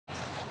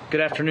Good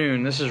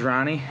afternoon, this is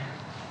Ronnie.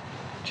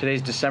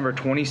 Today's December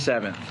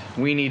 27th.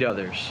 We need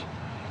others.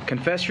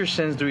 Confess your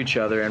sins to each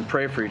other and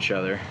pray for each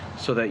other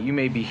so that you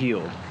may be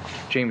healed.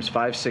 James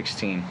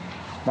 5:16.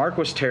 Mark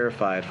was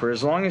terrified, for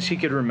as long as he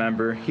could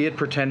remember, he had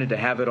pretended to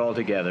have it all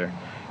together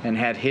and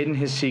had hidden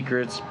his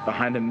secrets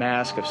behind a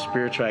mask of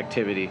spiritual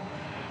activity,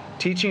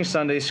 teaching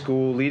Sunday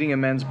school, leading a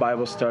men's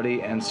Bible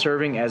study, and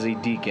serving as a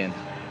deacon.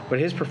 But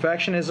his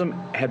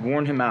perfectionism had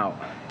worn him out,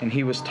 and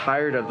he was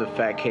tired of the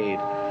facade.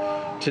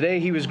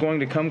 Today he was going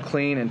to come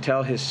clean and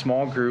tell his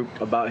small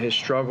group about his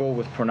struggle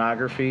with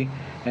pornography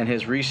and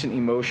his recent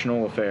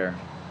emotional affair.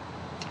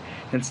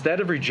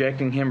 Instead of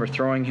rejecting him or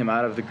throwing him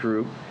out of the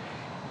group,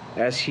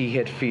 as he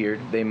had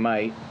feared they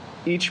might,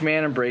 each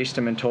man embraced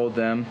him and told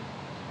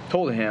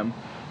him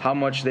how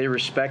much they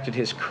respected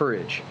his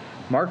courage.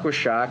 Mark was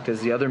shocked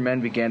as the other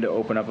men began to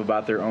open up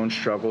about their own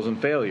struggles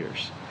and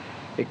failures.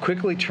 It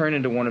quickly turned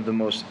into one of the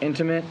most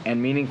intimate and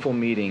meaningful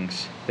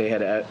meetings they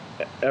had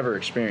ever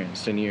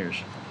experienced in years.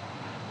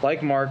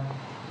 Like Mark,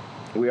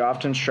 we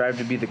often strive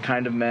to be the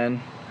kind of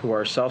men who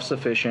are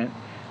self-sufficient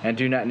and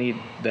do not need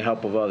the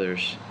help of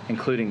others,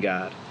 including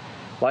God.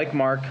 Like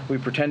Mark, we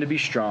pretend to be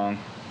strong,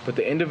 but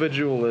the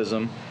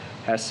individualism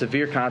has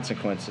severe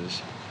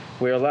consequences.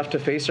 We are left to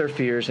face our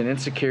fears and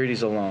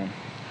insecurities alone.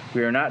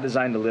 We are not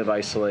designed to live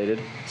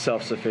isolated,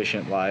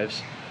 self-sufficient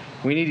lives.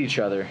 We need each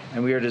other,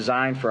 and we are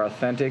designed for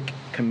authentic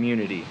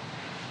community.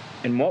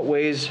 In what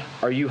ways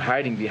are you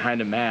hiding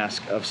behind a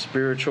mask of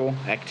spiritual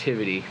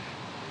activity?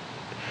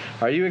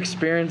 Are you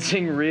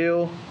experiencing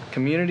real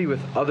community with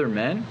other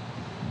men?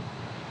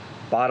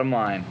 Bottom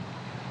line,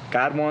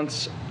 God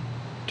wants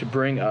to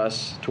bring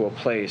us to a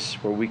place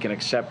where we can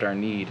accept our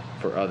need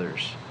for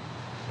others.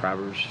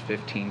 Proverbs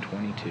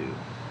 15:22.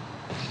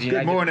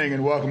 Good morning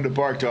and welcome to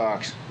Park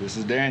Talks. This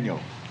is Daniel.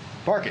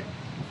 Park it.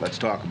 Let's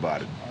talk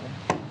about it.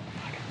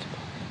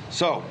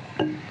 So,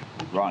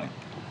 Ronnie,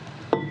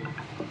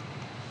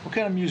 what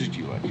kind of music do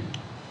you like?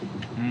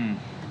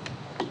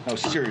 No,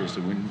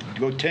 seriously, when you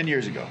go 10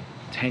 years ago.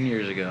 10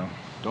 years ago.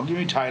 Don't give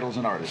me titles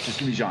and artists, just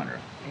give me genre.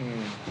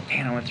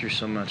 Man, I went through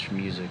so much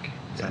music.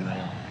 It's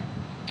unreal.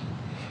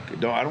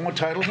 I don't want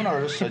titles and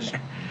artists.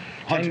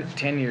 I just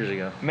 10 years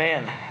ago.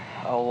 Man,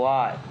 a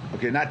lot.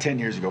 Okay, not 10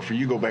 years ago. For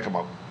you, go back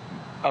about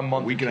a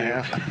month, week and a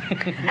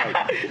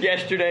half.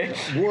 Yesterday.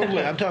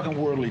 Worldly. I'm talking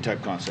worldly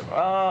type concept.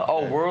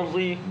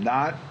 Worldly.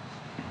 Not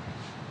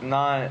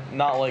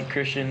like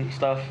Christian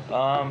stuff.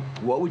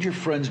 What would your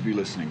friends be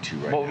listening to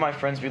right What now? would my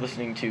friends be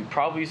listening to?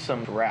 Probably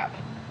some rap.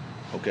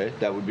 Okay,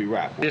 that would be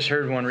rap. Just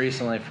heard one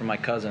recently from my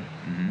cousin.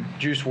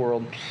 Juice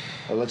WRLD.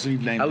 Well, let's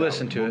leave names I out.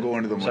 listened to it. We'll go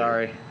into them later.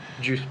 Sorry.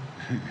 Juice.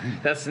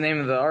 That's the name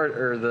of the art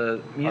or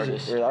the music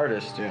Artist. or the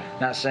artist. Yeah.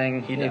 Not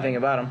saying He anything died.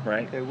 about him,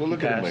 right? Okay, we'll look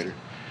He at him passed. later.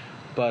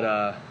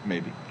 But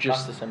Maybe. Last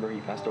just December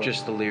he passed away.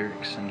 just the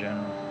lyrics in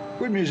general.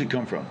 Where'd music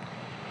come from?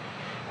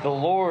 The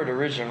Lord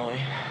originally,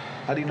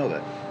 How do you know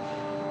that?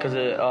 because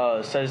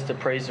it says to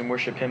praise and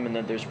worship Him, and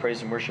that there's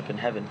praise and worship in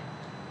heaven.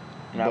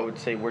 And I But would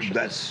say worship.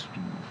 That's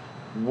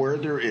where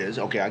there is.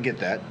 Okay, I get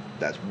that.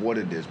 That's what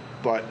it is.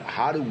 But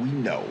how do we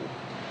know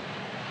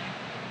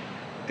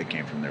it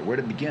came from there? Where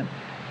did it begin?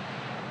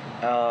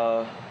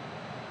 Where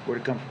did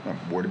it come from?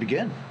 Where did it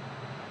begin?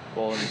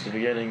 Well, in the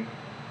beginning,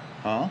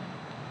 Huh?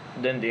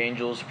 then the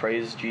angels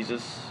praised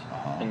Jesus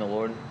and the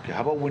Lord Okay,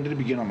 how about when did it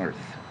begin on Earth?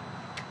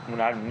 when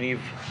Adam and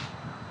Eve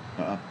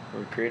Uh-uh.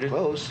 were created.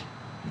 Close.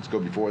 Let's go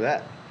before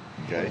that.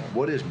 Okay.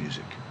 What is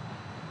music?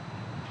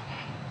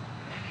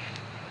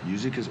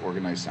 Music is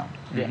organized sound.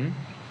 Yeah.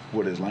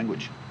 What is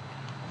language?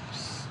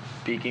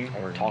 Speaking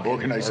or talking.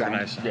 Organized sound.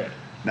 Organized sound. Yeah.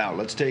 Now,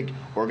 let's take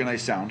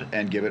organized sound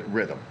and give it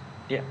rhythm.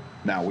 Yeah.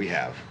 Now we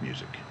have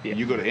music. Yeah.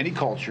 You go to any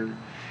culture,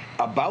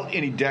 about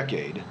any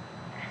decade,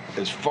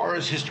 as far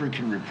as history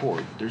can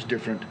report, there's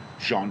different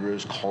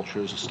genres,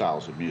 cultures,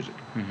 styles of music.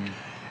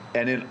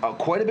 And in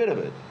quite a bit of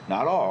it,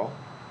 not all,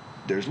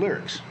 there's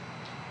lyrics.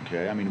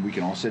 Okay, I mean, we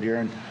can all sit here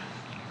and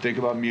think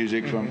about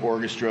music from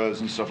orchestras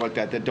and stuff like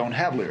that don't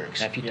have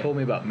lyrics. Now, if you Yeah. told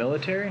me about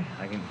military,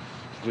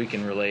 we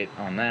can relate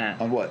on that.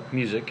 On what?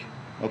 Music.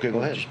 Okay, go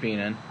ahead. Just being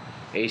in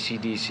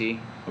AC/DC,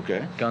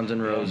 Okay. Guns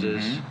N'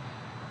 Roses,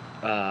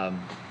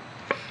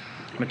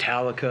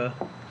 Metallica.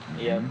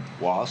 Yeah.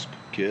 Wasp,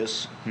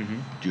 Kiss,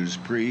 Judas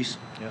Priest.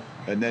 Yep.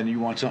 And then you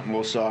want something a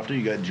little softer,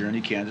 you got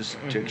Journey, Kansas,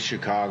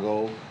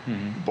 Chicago,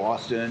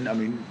 Boston. I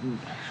mean,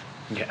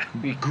 Yeah.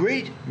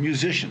 great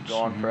musicians. Go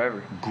on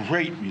forever.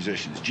 Great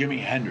musicians. Jimi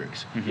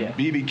Hendrix, Yeah.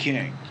 B.B.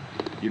 King,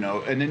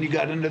 and then you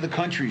got into the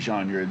country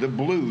genre, the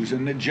blues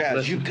and the jazz.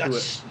 Listen You got to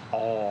it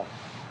all.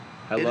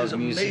 I it love is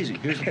music. amazing.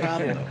 Here's the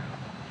problem, though.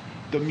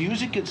 The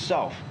music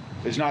itself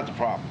is not the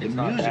problem. It's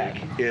the not music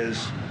bad.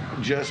 is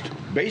just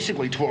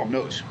basically 12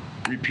 notes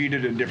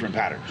repeated in different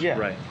patterns. Yeah.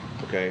 Right.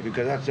 Okay,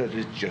 because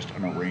it's just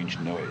an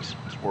arranged noise.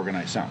 It's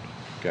organized sound.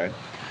 Okay.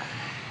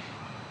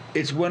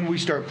 It's when we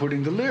start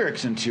putting the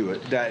lyrics into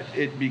it that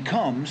it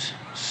becomes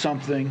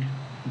something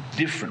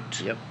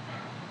different. Yep.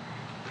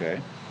 Okay.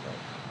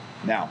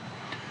 Now,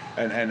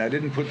 and I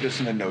didn't put this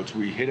in the notes.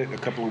 We hit it a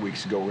couple of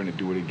weeks ago. We're going to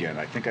do it again.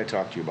 I think I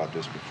talked to you about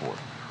this before.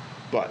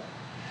 But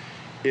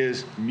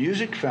Is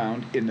music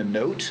found in the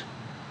note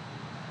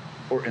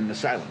or in the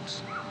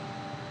silence?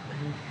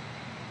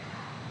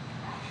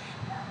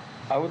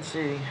 I would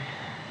say.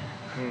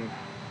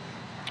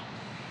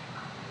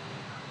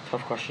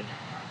 Tough question.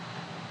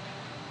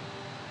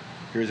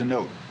 Here's a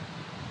note.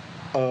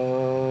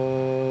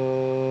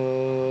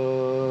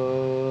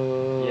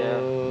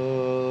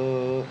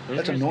 Yeah.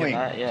 That's annoying.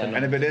 Yeah.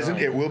 And if it isn't,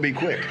 it will be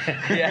quick.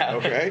 Yeah.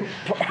 Okay.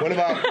 What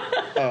about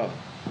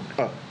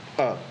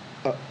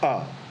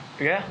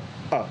Yeah.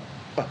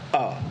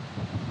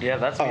 Yeah,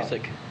 that's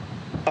music.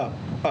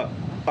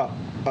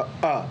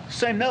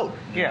 Same note.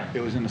 Yeah.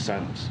 It was in the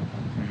silence.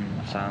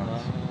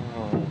 Silence.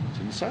 Oh. It's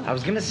in the silence. I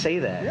was gonna say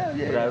that,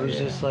 but I was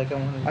just like,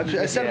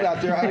 I said it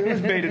out there. It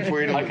was baited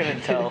for you. I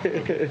couldn't tell.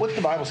 What's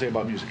the Bible say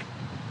about music?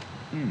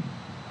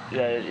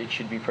 Yeah, it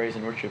should be praise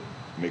and worship.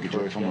 Make a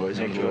joyful noise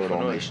Make unto a the Lord, joyful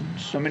all noise.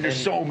 nations. I mean, there's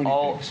And so many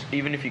things.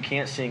 even if you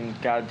can't sing,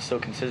 God still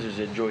considers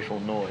it joyful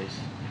noise.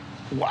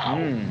 Wow.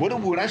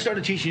 When I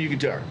started teaching you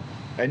guitar,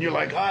 and you're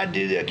like, I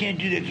can't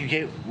do that. You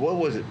can't. What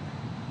was it?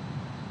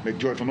 Make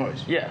joyful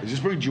noise. Yeah. Does this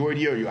bring joy to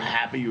you? Are you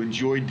happy? You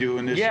enjoyed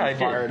doing this? Yeah, You're I did.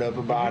 fired up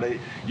about it.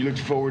 You looked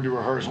forward to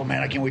rehearsal.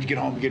 Man, I can't wait to get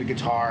home and get a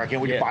guitar. I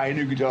can't wait to buy a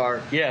new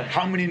guitar. Yeah.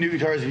 How many new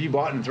guitars have you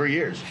bought in 3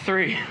 years?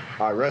 3.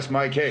 I rest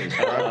my case.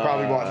 I've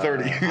probably bought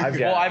 30. I've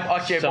got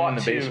I some in bought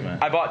the 2.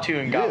 basement. I bought 2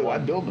 and got I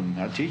one. build them.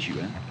 I'll teach you,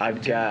 man.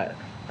 I've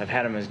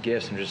had them as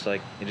gifts. I'm just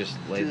like, it just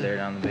laid there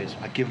down in the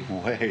basement. I give them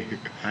away.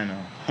 I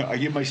know. I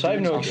give my So I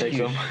have students. no I'll take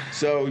excuse. them.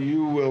 So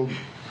you will.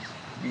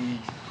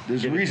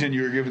 There's a reason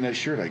you were given that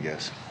shirt, I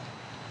guess.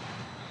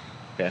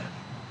 Yeah.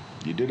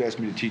 You did ask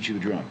me to teach you the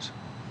drums.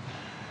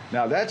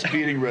 Now that's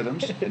beating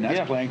rhythms, and that's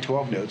Yeah. playing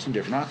 12 notes in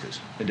different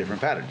octaves, in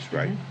different patterns,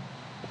 right?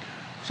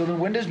 So then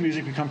when does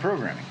music become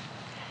programming?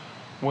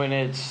 When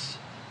it's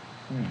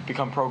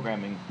become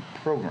programming,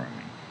 Programming.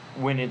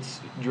 when it's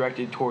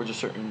directed towards a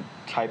certain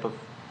type of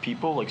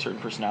people, like certain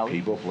personality.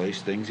 People,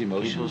 place, things,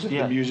 emotions. People's- If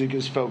yeah. the music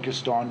is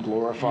focused on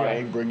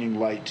glorifying, Yeah. bringing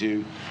light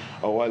to,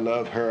 oh, I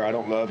love her, I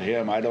don't love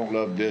him, I don't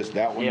love this,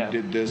 that one Yeah.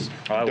 did this,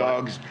 Oh, I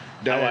dogs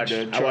died,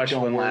 I watched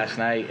one last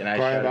night and I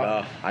Cry shut it about-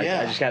 off. I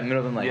just got in the middle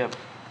of them like, Yeah.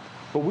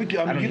 But I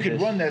don't mean, you need could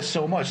this. run that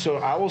so much. So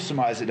I will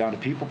surmise it down to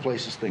people,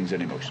 places, things,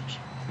 and emotions.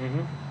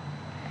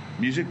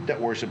 Music that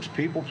worships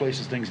people,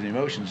 places, things, and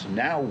emotions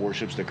now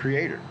worships the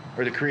creator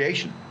or the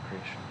creation.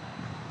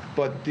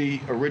 But the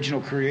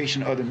original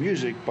creation of the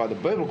music, by the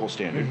biblical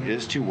standard,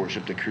 is to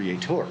worship the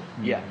creator.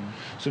 Yeah.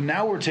 So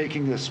now we're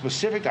taking the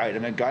specific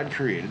item that God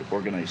created,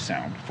 organized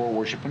sound, for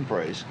worship and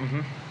praise,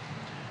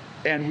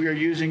 and we are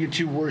using it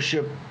to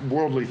worship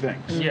worldly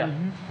things. Yeah.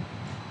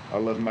 I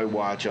love my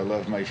watch, I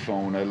love my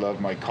phone, I love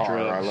my car,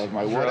 I Drugs. love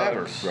my whatever,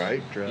 Drugs.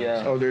 right? Drugs.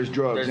 Yeah. Oh, there's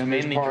drugs, There's and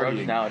there's mainly drugs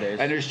partying, nowadays.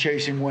 and there's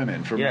chasing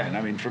women for Yeah. men.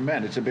 I mean, for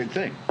men, it's a big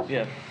thing.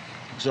 Yeah.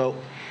 So,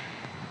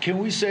 can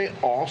we say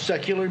all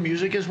secular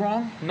music is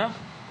wrong? No.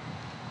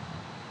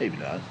 Maybe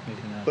not.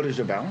 Maybe not. But is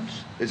there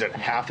balance? Is it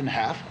half and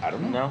half? I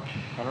don't know. No.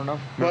 I don't know.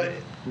 But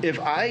if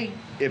I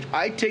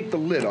take the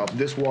lid off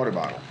this water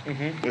bottle,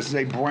 this is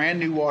a brand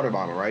new water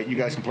bottle, right? You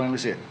guys can plainly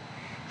see it.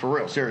 For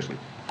real, seriously.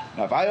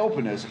 Now, if I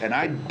open this and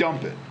I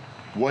dump it,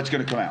 what's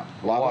going to come out?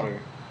 Lava.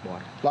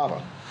 Water.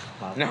 Lava.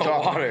 No,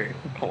 Chocolate.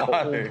 water.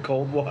 Water.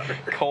 Cold water.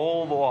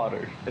 Cold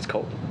water. It's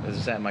cold. It's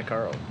just at my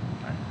car.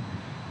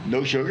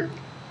 No sugar?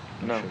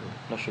 No.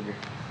 No sugar.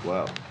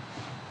 Wow.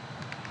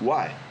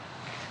 Why?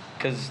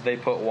 Because they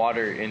put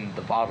water in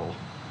the bottle.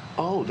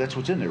 Oh, that's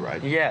what's in there,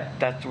 right? Yeah,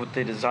 that's what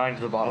they designed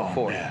the bottle Oh,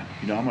 for. man.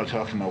 You know, I'm going to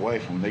talk to my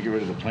wife. When they get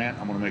rid of the plant,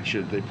 I'm going to make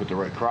sure that they put the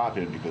right crop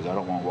in because I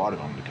don't want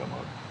watermelon to come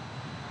up.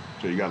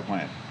 So you got to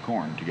plant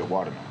corn to get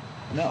watermelon.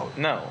 No.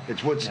 No.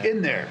 It's what's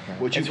in there.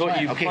 What you It's plant.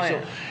 what you okay,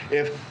 plant.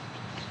 so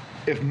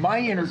if my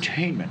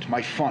entertainment,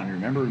 my fun,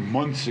 remember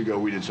months ago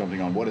we did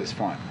something on what is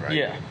fun, right?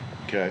 Yeah.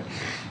 Okay.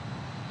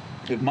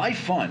 If my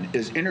fun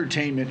is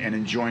entertainment and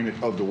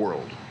enjoyment of the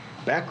world,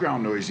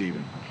 background noise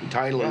even. The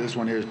title of this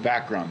one here is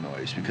background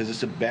noise because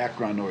it's a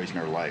background noise in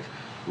our life.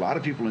 A lot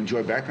of people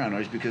enjoy background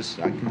noise because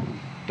I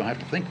don't have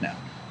to think now.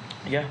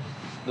 Yeah.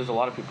 There's a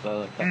lot of people that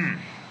like that.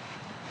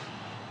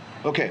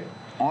 Okay,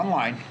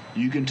 online,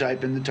 you can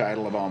type in the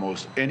title of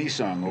almost any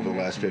song over the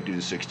last 50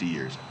 to 60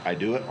 years. I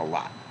do it a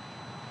lot.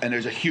 And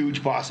there's a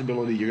huge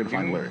possibility you're going to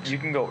find lyrics. You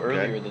can go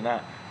earlier Okay? than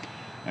that.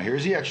 Now,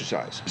 here's the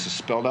exercise. This is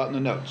spelled out in the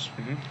notes.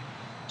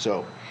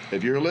 So,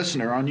 if you're a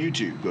listener on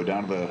YouTube, go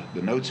down to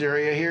the notes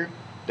area here,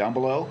 down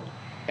below,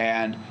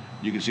 and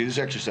you can see this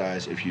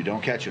exercise if you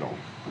don't catch it all.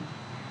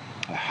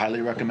 I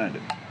highly recommend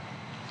it.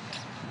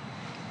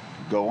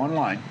 Go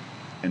online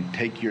and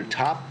take your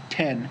top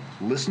 10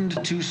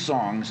 listened to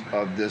songs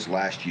of this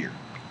last year.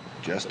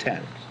 Just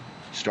 10.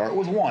 Start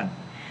with 1,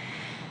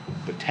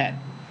 but 10.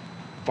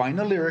 Find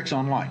the lyrics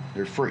online.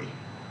 They're free.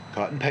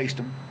 Cut and paste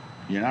them.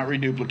 You're not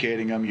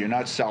reduplicating them. You're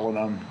not selling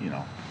them. You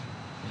know.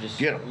 Just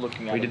Get 'em.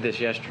 looking at We it. did this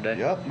yesterday.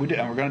 Yep, we did,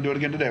 and we're going to do it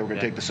again today. We're going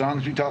to take the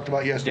songs we talked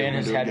about yesterday. Dan we're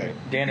has gonna do it again.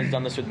 Dan has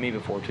done this with me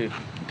before too.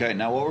 Okay,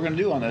 now what we're going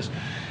to do on this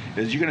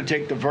is you're going to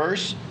take the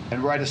verse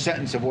and write a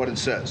sentence of what it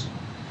says.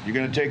 You're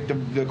going to take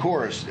the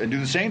chorus and do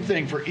the same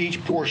thing for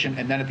each portion,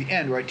 and then at the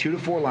end write 2 to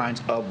 4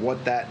 lines of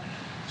what that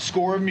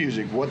score of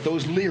music what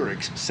those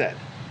lyrics said.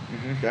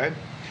 Okay?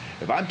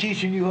 If I'm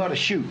teaching you how to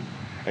shoot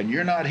and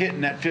you're not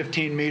hitting that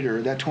 15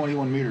 meter, that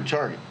 21 meter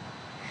target,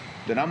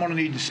 then I'm going to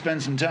need to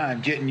spend some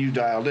time getting you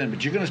dialed in.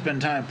 But you're going to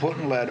spend time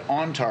putting lead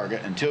on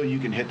target until you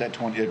can hit that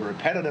 20.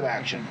 Repetitive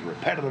action,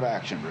 repetitive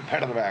action,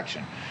 repetitive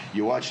action.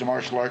 You watch the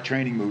martial art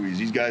training movies.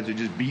 These guys are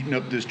just beating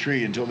up this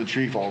tree until the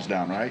tree falls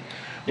down, right?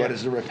 Yeah. But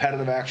it's the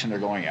repetitive action they're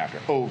going after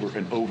over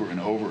and over and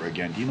over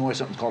again. Do you know why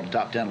something's called a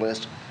top 10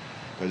 list?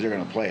 Because they're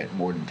going to play it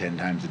more than 10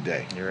 times a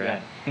day. You're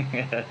right.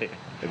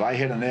 If I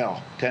hit a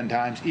nail 10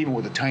 times, even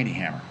with a tiny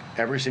hammer,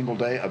 every single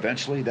day,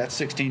 eventually that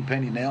 16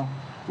 penny nail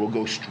will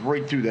go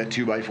straight through that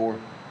 2x4,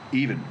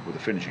 even with a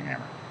finishing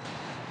hammer.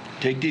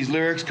 Take these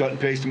lyrics, cut and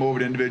paste them over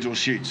to individual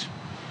sheets.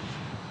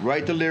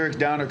 Write the lyrics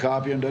down or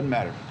copy them, doesn't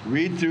matter.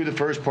 Read through the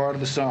first part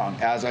of the song.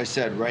 As I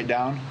said, write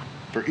down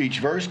for each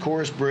verse,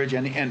 chorus, bridge,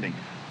 and the ending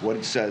what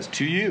it says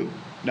to you.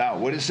 Now,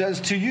 what it says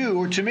to you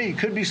or to me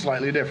could be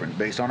slightly different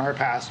based on our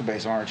past and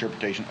based on our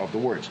interpretation of the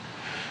words.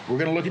 We're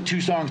going to look at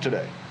 2 songs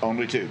today,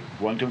 only 2.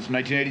 One comes from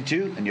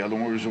 1982, and the other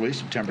one was released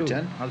September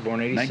 10, I was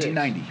born in 86.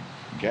 1990.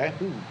 Okay?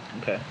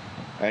 Ooh, okay.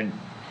 And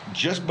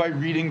just by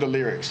reading the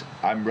lyrics,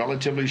 I'm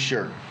relatively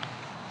sure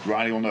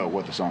Ronnie will know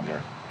what the songs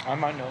are. I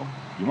might know.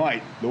 You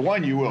might. The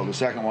one you will. The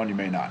second one you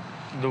may not.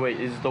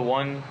 Is the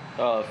one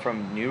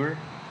from newer?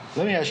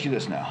 Let me ask you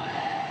this now.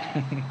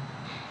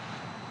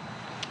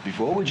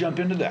 Before we jump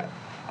into that,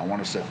 I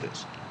want to set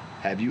this.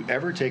 Have you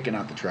ever taken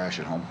out the trash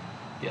at home?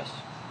 Yes.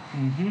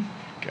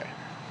 Okay.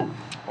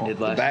 Did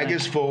The last bag night.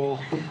 is full.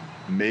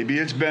 Maybe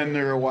it's been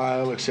there a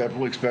while,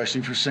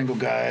 especially for single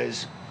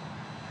guys.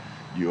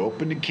 You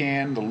open the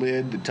can, the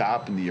lid, the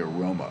top, and the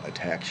aroma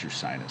attacks your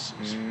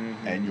sinuses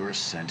and your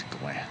scent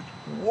gland.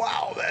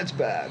 Wow, that's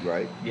bad,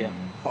 right? Yeah.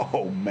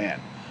 Oh, man.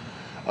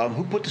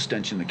 Who put the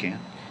stench in the can?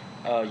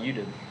 You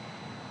did.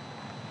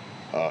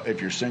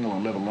 If you're single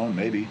and live alone,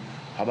 maybe.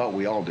 How about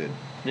we all did?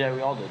 Yeah,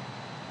 we all did.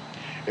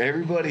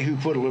 Everybody who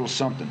put a little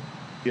something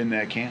in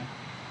that can.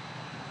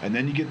 And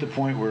then you get to the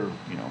point where,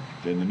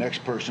 then the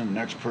next person,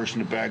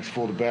 the bag's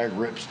full, the bag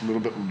rips, a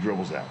little bit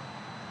dribbles out.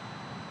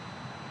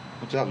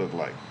 What's that look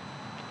like?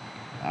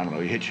 I don't know.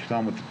 You hit your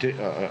thumb with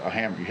a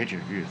hammer. You hit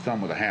your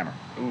thumb with a hammer.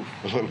 Oof.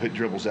 A little bit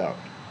dribbles out.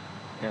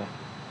 Yeah.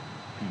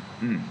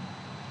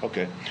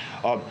 Okay.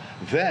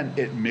 Then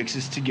it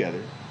mixes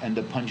together, and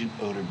the pungent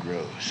odor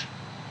grows,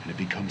 and it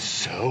becomes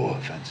so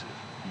offensive.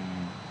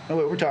 No,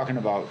 wait, we're talking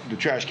about the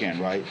trash can,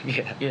 right?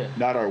 Yeah. Yeah.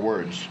 Not our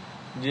words.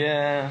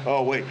 Yeah.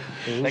 Oh, wait.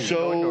 Like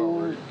So, indoor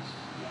words.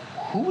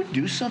 who would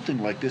do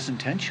something like this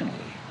intentionally?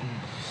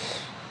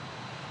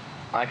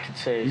 I could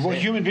say. What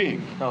human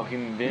being? No,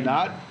 human being.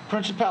 Not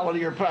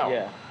principality or power.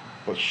 Yeah.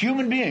 But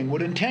human being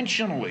would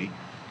intentionally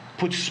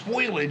put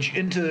spoilage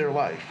into their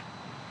life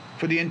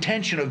for the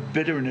intention of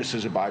bitterness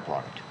as a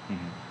byproduct.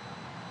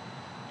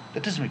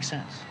 That doesn't make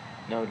sense.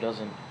 No, it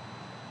doesn't.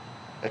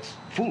 That's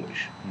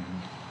foolish.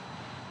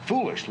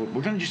 Foolish.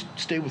 We're going to just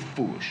stay with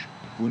foolish.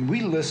 When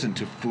we listen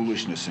to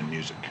foolishness in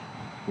music,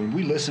 when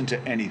we listen to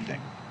anything,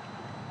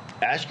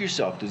 ask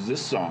yourself, does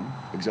this song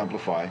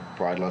exemplify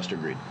pride, lust, or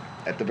greed?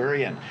 At the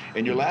very end,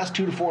 in your last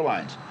 2 to 4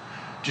 lines,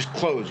 just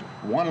close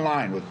one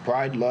line with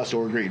pride, lust,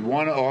 or greed,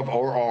 one of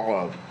or all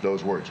of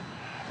those words.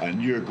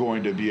 And you're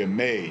going to be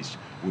amazed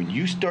when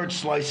you start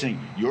slicing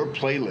your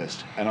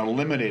playlist and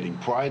eliminating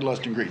pride,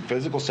 lust, and greed,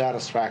 physical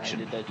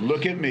satisfaction.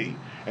 Look at me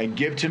and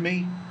give to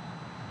me.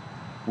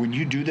 When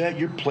you do that,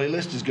 your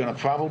playlist is going to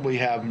probably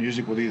have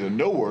music with either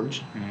no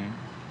words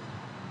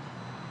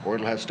or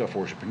it'll have stuff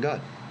worshiping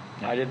God.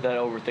 I did that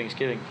over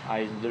Thanksgiving.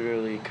 I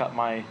literally cut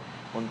my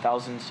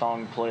 1,000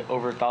 song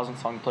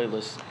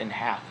playlist in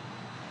half.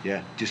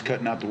 Yeah, just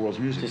cutting out the world's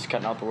music. Just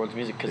cutting out the world's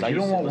music because If I you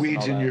used don't to want listen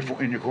to weeds all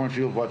in your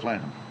cornfield, why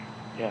plant them?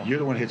 Yeah. You're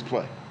the one who hits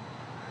play.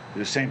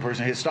 You're the same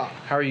person who hits stop.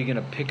 How are you going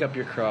to pick up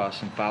your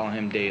cross and follow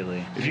him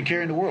daily If you're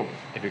carrying the world,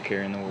 if you're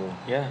carrying the world?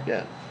 Yeah.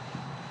 yeah.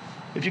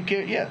 If you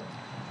carry, yeah.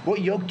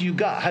 What yoke do you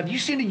got? Have you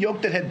seen a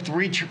yoke that had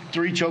three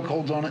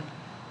chokeholds on it?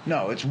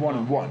 No, it's one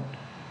and one.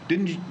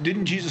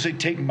 Didn't Jesus say,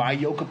 "Take my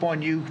yoke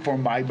upon you, for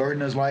my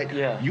burden is light"?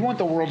 Yeah. You want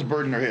the world's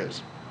burden or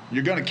his?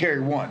 You're going to carry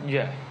one.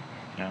 Yeah.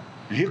 Yeah.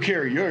 And he'll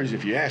carry yours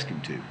if you ask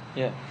him to.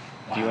 Yeah.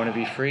 Do you want to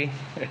be free?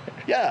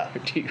 Yeah. Or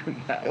do you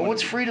not And want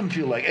what's to freedom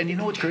feel like? And you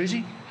know what's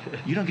crazy?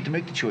 You don't get to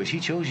make the choice. He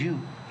chose you.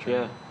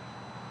 Yeah.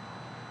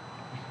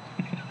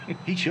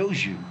 He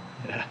chose you.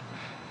 Yeah.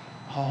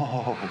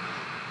 Oh,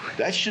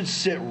 that should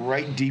sit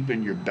right deep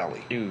in your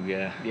belly. Ooh,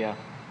 yeah. Yeah.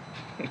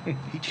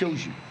 He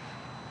chose you.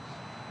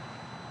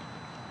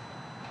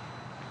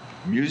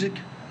 Music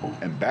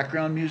and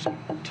background music,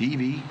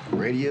 TV,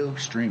 radio,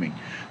 streaming.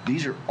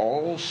 These are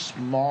all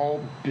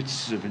small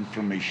bits of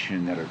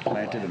information that are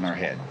planted in our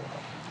head.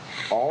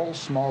 All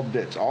small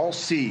bits, all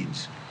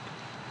seeds.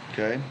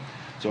 Okay?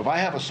 So if I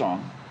have a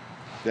song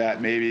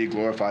that maybe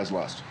glorifies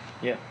lust,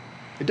 Yeah.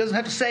 it doesn't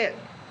have to say it.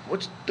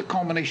 What's the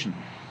culmination?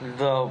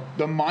 The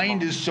The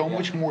mind is so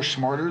much more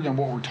smarter than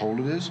what we're told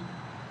it is.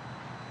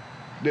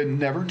 That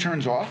never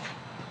turns off.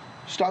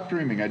 Stop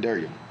dreaming, I dare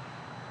you.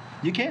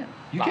 You can't.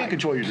 You can't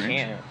control your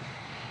dreams. Can't.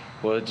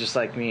 Well, just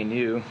like me and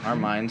you, our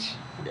minds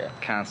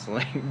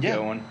constantly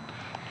going.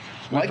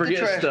 We Like the forget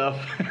trash.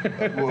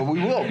 stuff. Well, we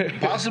will,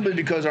 possibly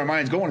because our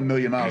mind's going a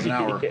million miles an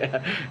hour.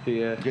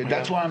 Yeah. Okay,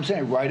 that's why I'm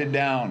saying write it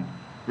down,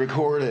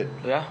 record it.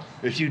 Yeah.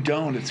 If you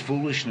don't, it's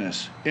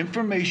foolishness.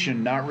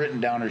 Information not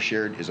written down or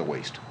shared is a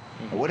waste.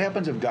 And what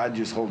happens if God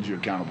just holds you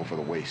accountable for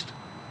the waste?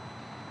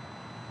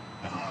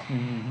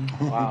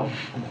 Wow.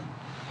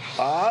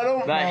 I don't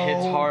know. That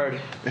hits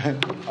hard.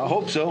 I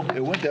hope so.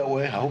 It went that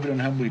way. I hope he doesn't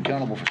have to be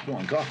accountable for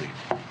spilling coffee.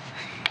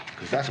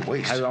 Because that's a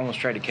waste. I almost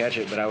tried to catch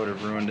it, but I would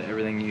have ruined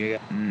everything you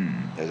got.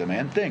 As a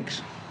man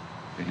thinks,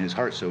 in his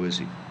heart so is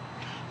he.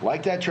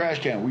 Like that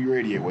trash can, we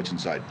radiate what's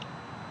inside.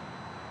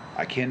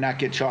 I cannot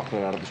get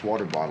chocolate out of this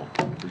water bottle.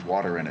 There's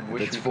water in it.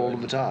 Wish It's we full could.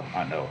 to the top.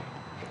 I know.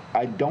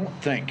 I don't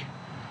think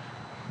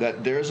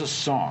that there's a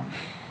song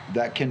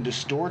that can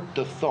distort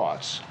the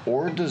thoughts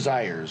or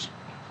desires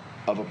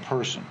of a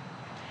person.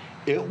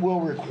 It will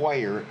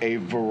require a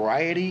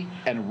variety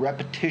and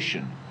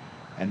repetition,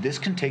 and this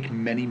can take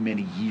many,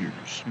 many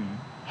years.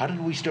 How did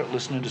we start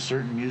listening to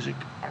certain music?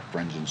 Our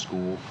friends in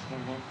school.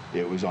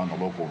 It was on the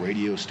local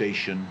radio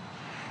station.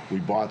 We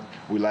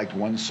liked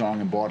one song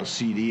and bought a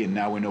CD, and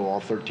now we know all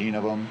 13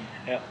 of them.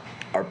 Yeah.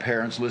 Our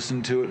parents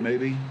listened to it,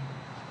 maybe.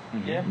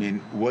 Yeah. I mean,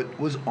 what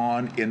was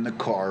on in the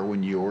car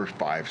when you were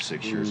 5,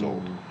 6 years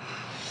old?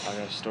 I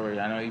got a story.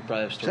 I know you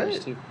probably have stories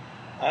it. too.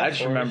 I have I just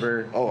stories.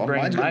 remember Oh,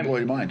 mine's going to blow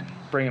your mind.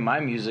 bringing my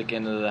music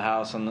into the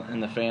house in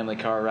the family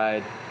car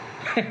ride.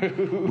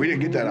 We didn't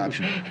get that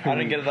option. I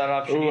didn't get that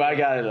option. Ooh, I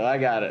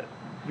got it.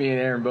 Me and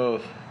Aaron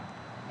both.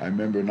 I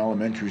remember in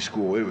elementary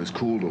school, it was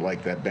cool to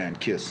like that band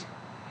Kiss.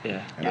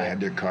 Yeah. And I had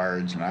their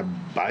cards, and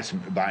I'd buy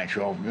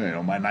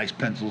my nice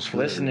pencils for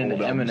Listening to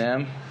their old albums.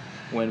 Eminem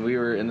when we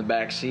were in the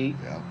back seat.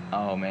 Yeah.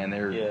 Oh man, they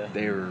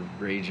Yeah. were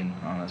raging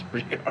on us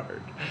pretty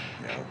hard.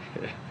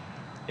 Yeah.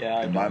 Yeah.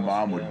 I And my don't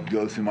mom listen to would them.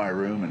 go through my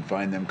room and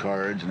find them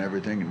cards and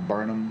everything and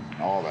burn them,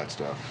 all that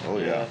stuff. Oh,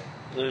 yeah.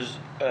 There's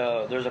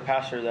a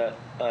pastor that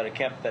at a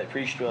camp that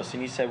preached to us,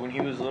 and he said when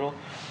he was little,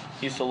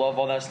 he used to love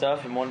all that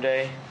stuff. And one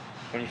day,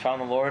 when he found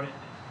the Lord,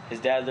 his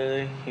dad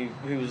he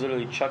was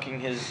literally chucking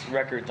his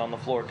records on the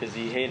floor because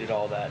he hated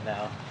all that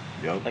now.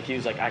 Yep. Like he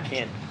was like, I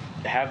can't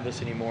have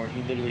this anymore. And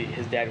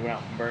his dad went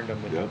out and burned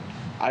them with Yep.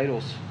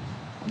 Idols.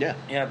 Yeah.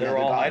 Yeah, they're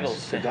all gods.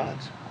 idols. They're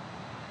gods.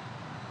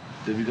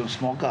 They become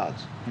small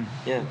gods.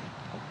 Yeah.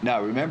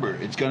 Now, remember,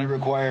 it's going to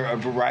require a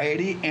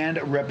variety and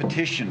a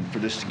repetition for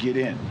this to get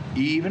in,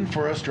 even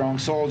for a strong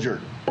soldier.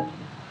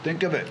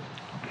 Think of it.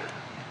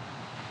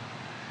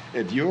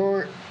 If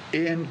you're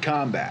in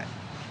combat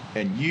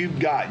and you've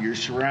got your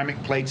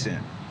ceramic plates in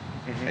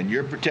and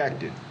you're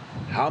protected,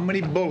 how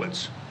many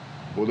bullets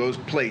will those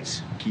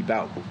plates keep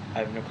out? I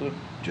have no clue.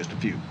 Just a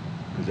few.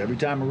 Because every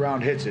time a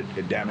round hits it,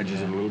 it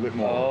damages it a little bit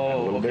more, and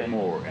a little bit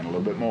more, and a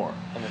little bit more.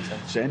 That makes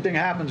sense. Same thing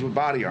happens with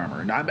body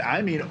armor. And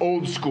I mean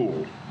old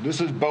school.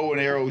 This is bow and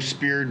arrow,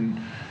 spear,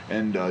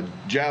 and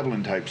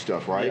javelin type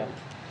stuff, right? Yeah.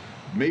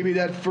 Maybe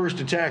that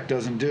first attack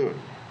doesn't do it.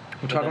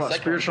 We're talking the about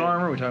second spiritual one,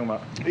 armor. We're talking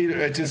about.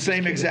 It's the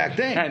same exact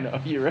thing. I know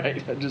you're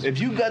right. If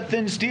you've got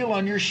thin steel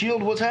on your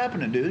shield, what's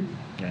happening, dude?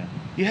 Yeah.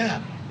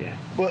 Yeah. Yeah.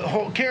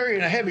 But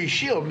carrying a heavy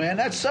shield, man,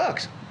 that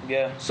sucks.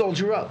 Yeah.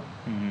 Soldier up.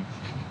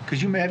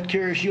 Because you may have to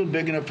carry a shield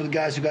big enough for the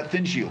guys who got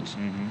thin shields.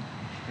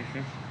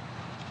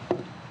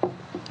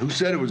 Who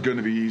said it was going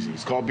to be easy?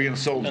 It's called being a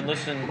soldier. And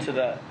listen to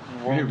that.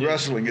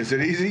 Wrestling, is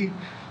it easy?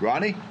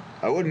 Ronnie?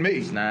 I wouldn't me.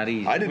 It's not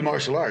easy. I did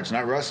martial arts,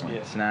 not wrestling.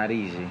 Yeah. It's not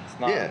easy. It's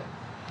not. Yeah.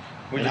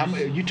 Would And how you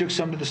many- you took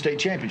some to the state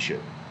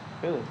championship.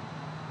 really?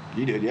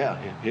 You did, yeah.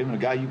 Him and a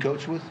guy you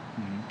coached with.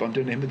 Bumped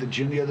into him at the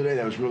gym the other day.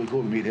 That was really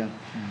cool to meet him.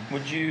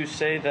 Would you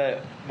say that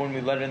when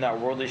we let in that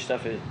worldly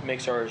stuff, it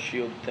makes our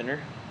shield thinner?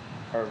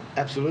 Or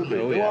Absolutely.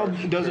 Oh, yeah.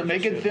 Well, does it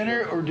make it Spiritual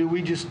thinner, or do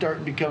we just start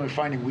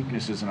finding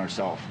weaknesses in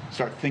ourselves?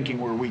 Start thinking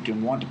we're weak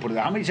and want to put it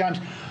out? How many times,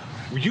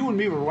 you and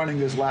me were running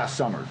this last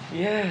summer,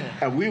 yeah.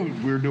 and we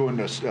were doing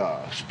the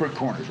sprint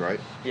corners, right?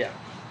 Yeah.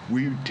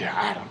 We,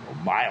 I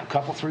don't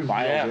know, 3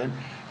 miles Yeah. in.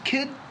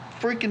 Kid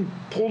freaking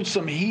pulled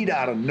some heat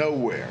out of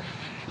nowhere.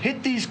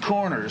 Hit these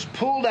corners,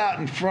 pulled out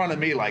in front of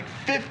me like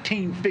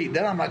 15 feet.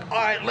 Then I'm like, all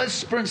right, let's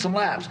sprint some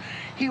laps.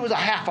 He was a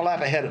half a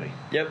lap ahead of me,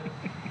 Yep.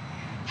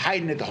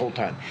 hiding it the whole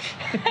time.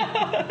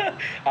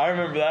 I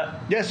remember that.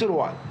 Yeah, so do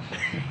I.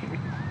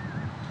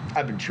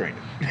 I've been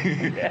training.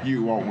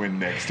 You won't win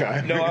next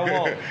time. No, I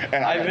won't. And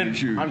I've I've been-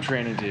 been I'm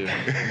training too.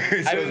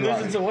 I've been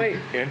losing some weight.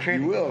 And You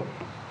training. will.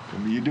 I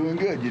mean, you're doing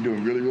good. You're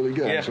doing really, really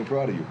good. Yeah. I'm so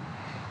proud of you.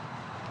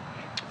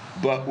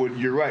 But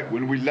you're right.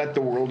 When we let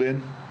the world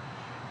in,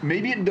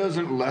 maybe it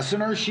doesn't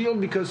lessen our shield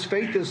because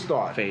faith is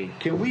thought. Faith.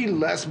 Can we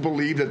less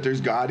believe that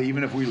there's God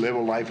even if we live a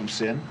life of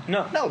sin?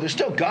 No. No, there's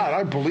still God.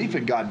 Our belief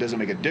in God doesn't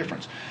make a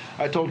difference.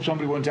 I told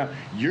somebody one time,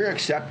 your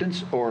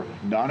acceptance or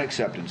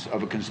non-acceptance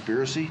of a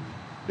conspiracy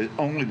is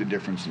only the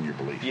difference in your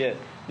belief. Yeah.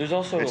 There's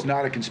also. It's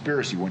not a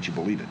conspiracy once you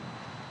believe it.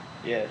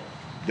 Yeah.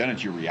 Then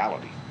it's your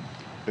reality.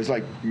 It's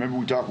like, remember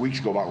we talked weeks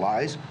ago about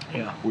lies?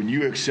 Yeah. When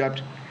you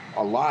accept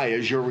a lie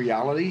as your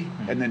reality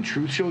and then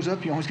truth shows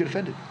up, you always get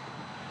offended.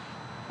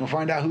 We'll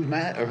find out who's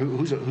mad or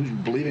who's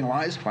believing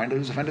lies. Find out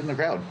who's offended in the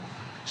crowd.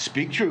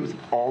 Speak truth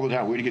all the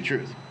time. Where do you get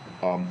truth?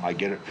 I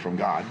get it from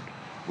God,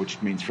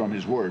 which means from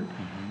His Word,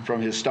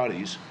 from His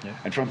studies,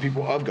 and from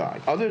people of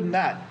God. Other than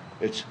that,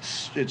 it's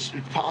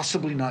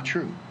possibly not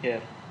true. Yeah.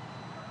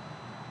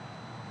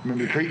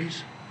 Remember the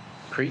Cretans?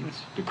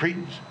 The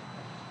Cretans,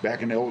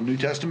 back in the Old New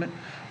Testament,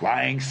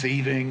 lying,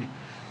 thieving,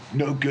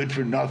 no good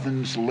for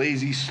nothings,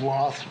 lazy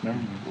sloths.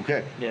 Remember?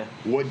 Okay. Yeah.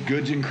 What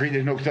good's in Crete?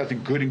 There's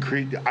nothing good in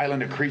Crete. The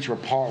island of Crete's where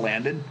Paul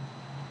landed.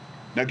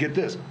 Now get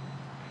this.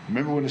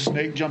 Remember when the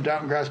snake jumped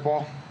out and grasped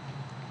Paul?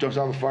 Jumps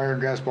out of the fire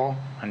and grasps Paul?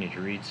 I need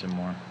to read some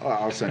more. Oh,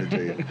 I'll send it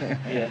to you.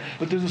 Yeah.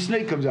 But there's a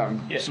snake comes out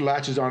and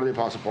latches onto the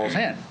Apostle Paul's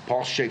hand.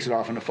 Paul shakes it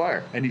off in the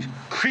fire. And these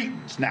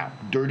Cretans now,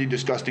 dirty,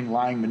 disgusting,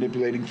 lying,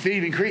 manipulating,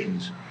 thieving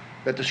Cretans,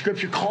 that the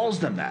Scripture calls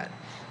them that.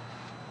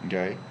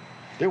 Okay?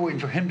 They're waiting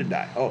for him to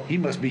die. Oh, he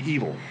must be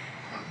evil.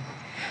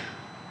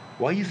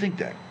 Why do you think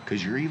that?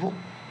 Because you're evil?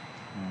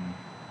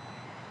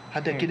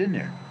 How'd that get in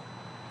there?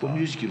 What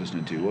music you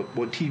listening to?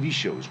 What TV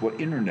shows?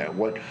 What internet?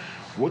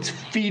 What's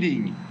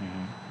feeding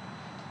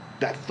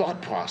that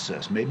thought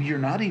process? Maybe you're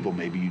not evil.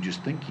 Maybe you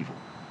just think evil.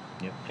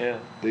 Yep. Yeah.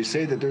 They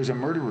say that there's a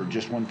murderer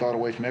just one thought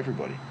away from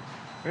everybody.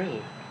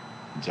 Really?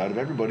 Inside of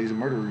everybody's a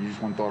murderer. You're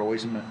just one thought away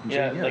from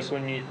Yeah, yes.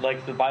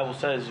 like the Bible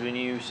says, when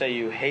you say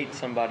you hate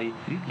somebody,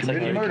 it's like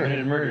committed you murder.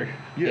 committed murder.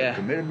 Yeah,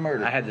 committed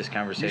murder. I had this You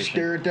conversation.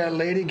 stare at that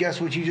lady,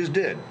 guess what you just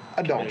did?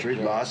 Adultery,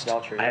 lust.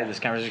 Adultery. I had this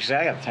conversation because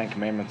I got the Ten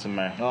Commandments in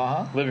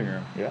my living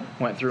room. Yeah.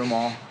 Went through them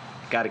all.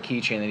 Got a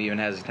keychain that even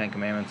has the Ten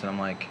Commandments, and I'm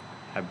like,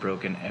 I've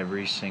broken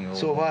every single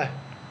So have one. I.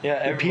 Yeah,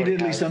 everybody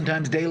Repeatedly, has.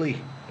 sometimes daily.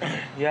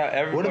 Yeah,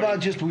 everybody. What about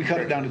just we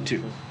cut it down to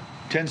 2?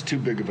 10's too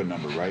big of a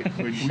number, right?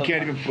 We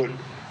can't even put,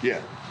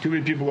 too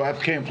many people go, I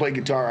can't play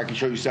guitar, I can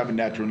show you 7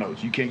 natural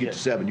notes. You can't get to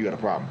 7, you got a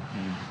problem.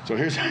 So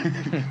here's,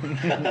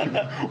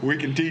 we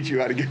can teach you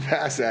how to get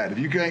past that. If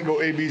you can't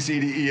go A, B, C,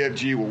 D, E, F,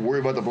 G, we'll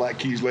worry about the black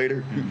keys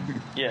later.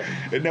 Yeah.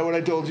 Isn't that what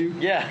I told you?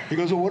 Yeah. He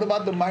goes, well, what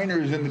about the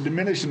minors and the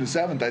diminished in the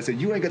 7th? I said,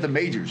 you ain't got the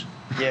majors.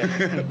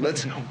 Yeah.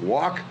 Let's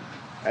walk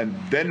and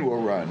then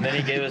we'll run. And then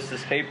he gave us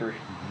this paper.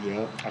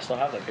 Yeah. I still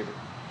have that paper.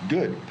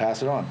 Good.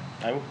 Pass it on.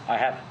 I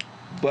have.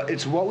 But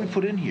it's what we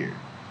put in here.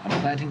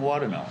 I'm planting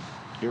watermelon.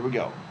 Here we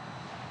go.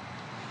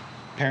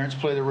 Parents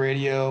play the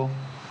radio.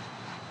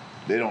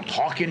 They don't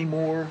talk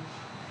anymore.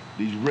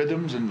 These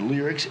rhythms and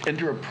lyrics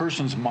enter a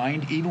person's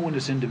mind even when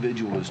this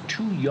individual is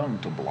too young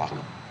to block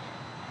them.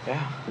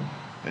 Yeah.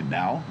 And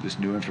now this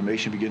new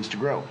information begins to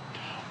grow.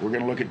 We're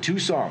going to look at 2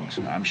 songs.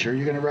 I'm sure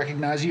you're going to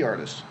recognize the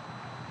artist.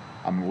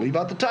 I'm going to leave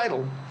out the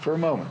title for a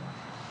moment.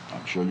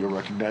 I'm sure you'll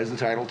recognize the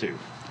title too.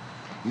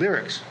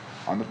 Lyrics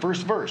on the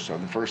first verse of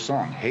the first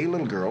song. Hey,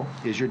 little girl,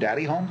 is your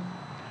daddy home?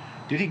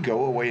 Did he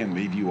go away and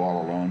leave you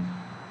all alone?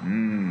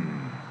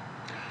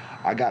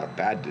 I got a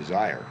bad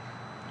desire.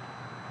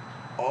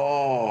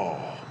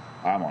 Oh,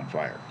 I'm on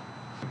fire.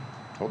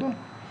 Hold on.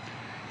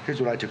 Here's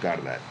what I took out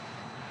of that.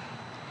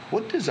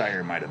 What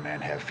desire might a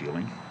man have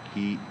feeling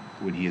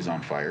when he is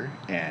on fire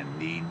and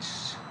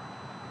needs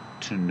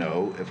to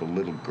know if a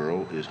little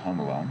girl is home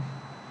alone?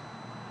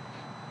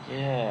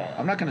 Yeah.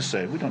 I'm not going to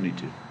say it. We don't need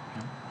to.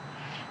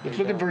 Let's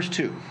look at verse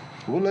 2.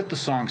 We'll let the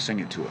song sing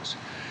it to us.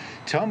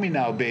 Tell me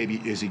now,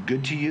 baby, is he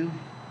good to you?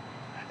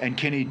 And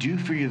can he do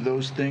for you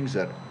those things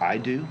that I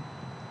do?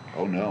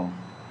 Oh, no.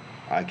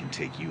 I can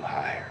take you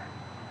higher.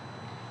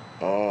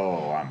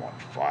 Oh, I'm on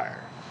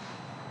fire.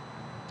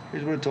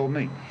 Here's what it told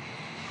me.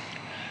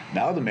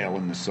 Now the male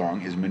in the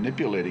song is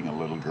manipulating a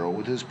little girl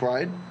with his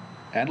pride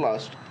and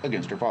lust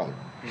against her father.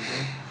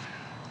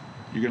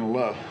 You're going to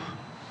love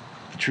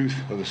the truth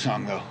of the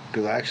song, though,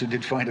 because I actually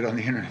did find it on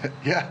the internet.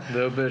 Yeah. A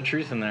little bit of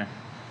truth in there.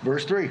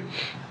 Verse 3.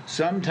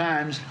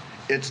 Sometimes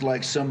it's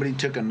like somebody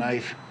took a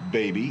knife,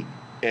 baby,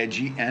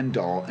 edgy and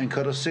dull, and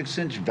cut a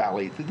 6-inch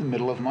valley through the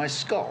middle of my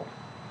skull.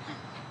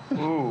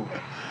 Ooh.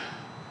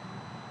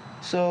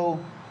 So,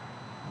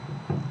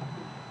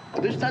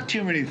 there's not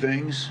too many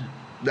things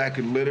that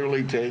could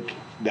literally take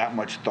that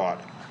much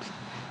thought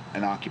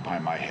and occupy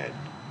my head.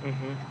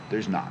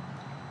 There's not.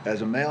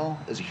 As a male,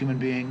 as a human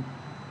being,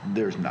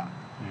 there's not.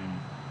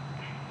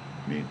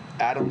 I mean,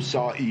 Adam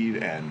saw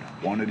Eve and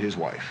wanted his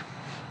wife.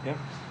 Yeah.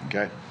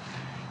 Okay?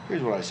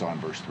 Here's what I saw in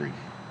verse 3.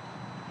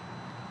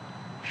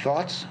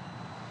 Thoughts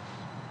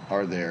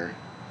are their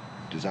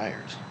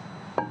desires.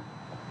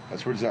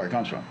 That's where desire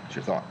comes from. It's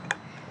your thought.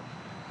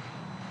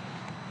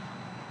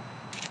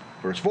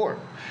 Verse 4.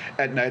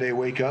 At night I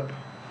wake up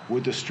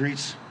with the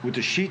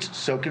sheets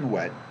soaking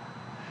wet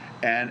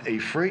and a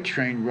freight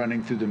train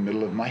running through the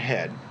middle of my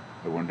head.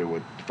 I wonder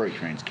what the freight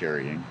train's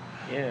carrying.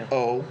 Yeah.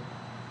 Oh,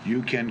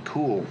 you can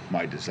cool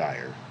my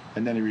desire.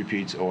 And then he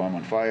repeats, oh, I'm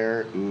on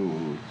fire.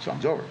 Ooh,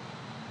 song's over.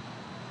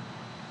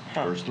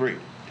 Verse 3.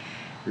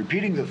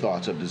 Repeating the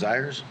thoughts of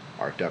desires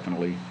are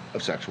definitely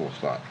of sexual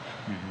thought.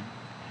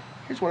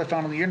 Here's what I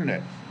found on the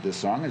internet. This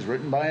song is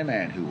written by a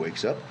man who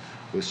wakes up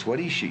with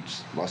sweaty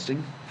sheets,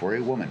 lusting for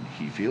a woman.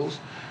 He feels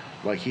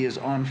like he is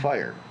on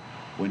fire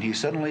when he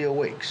suddenly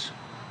awakes.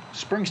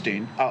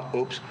 Springsteen,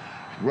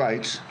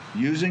 writes,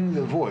 using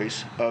the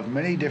voice of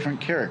many different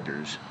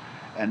characters,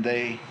 and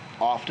they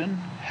often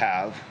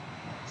have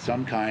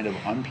some kind of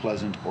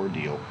unpleasant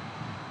ordeal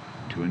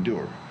to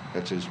endure.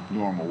 That's his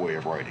normal way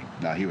of writing.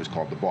 Now, he was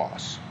called the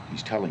boss.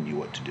 He's telling you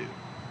what to do.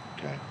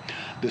 Okay.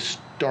 The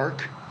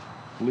stark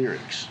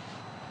lyrics.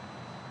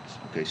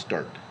 Okay,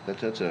 stark.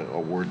 That's a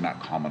word not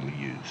commonly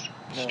used.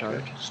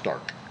 Stark. Okay.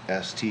 Stark.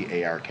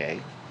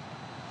 S-T-A-R-K.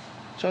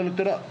 So I looked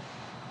it up.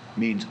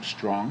 Means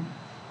strong,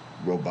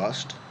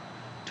 robust,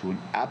 to an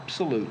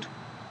absolute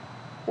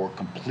or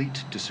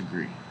complete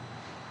disagree.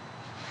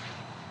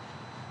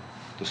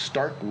 The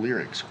stark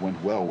lyrics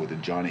went well with the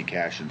Johnny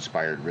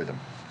Cash-inspired rhythm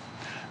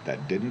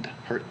that didn't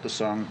hurt the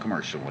song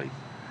commercially,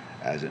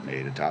 as it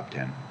made a top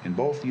 10 in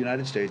both the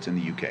United States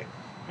and the UK.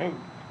 Oh.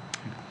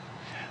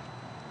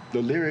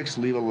 The lyrics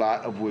leave a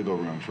lot of wiggle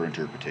room for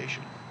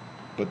interpretation,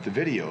 but the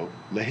video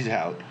lays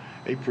out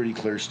a pretty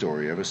clear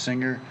story of a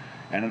singer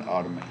and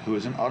who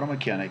is an auto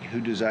mechanic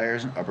who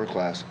desires an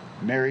upper-class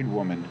married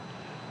woman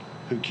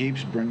who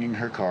keeps bringing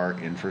her car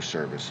in for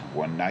service.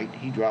 One night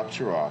he drops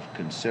her off,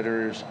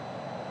 considers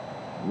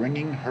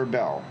ringing her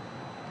bell,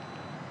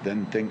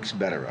 then thinks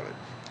better of it.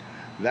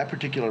 That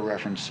particular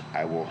reference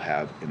I will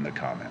have in the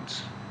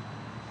comments.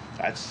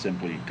 That's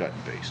simply cut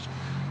and paste.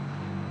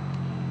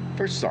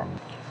 First song.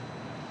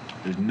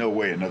 There's no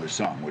way another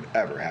song would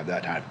ever have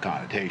that type of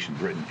connotation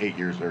written 8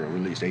 years or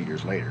released 8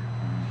 years later.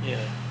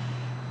 Yeah.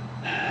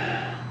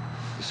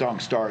 The song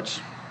starts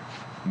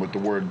with the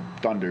word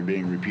thunder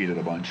being repeated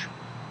a bunch.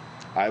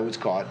 I was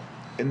caught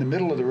in the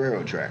middle of the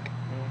railroad track.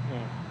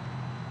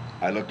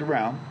 Mm-hmm. I looked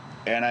around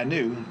and I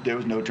knew there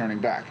was no turning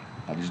back.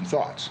 Now these are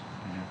thoughts.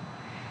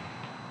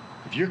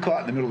 Mm-hmm. If you're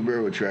caught in the middle of the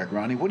railroad track,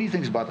 Ronnie, what do you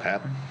think is about to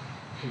happen?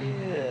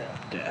 Yeah.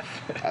 Death.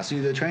 I see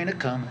the train a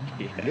coming.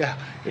 Yeah.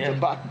 It's Yeah.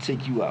 about to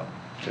take you out.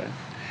 Okay.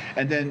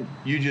 And then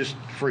you just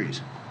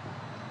freeze.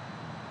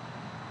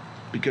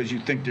 Because you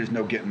think there's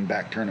no getting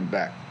back, turning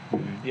back.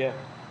 Yeah.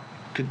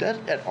 Could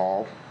that at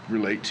all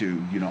relate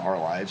to, our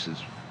lives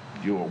as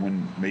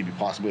when maybe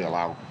possibly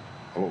allow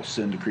a little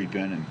sin to creep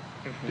in and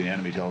the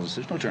enemy tells us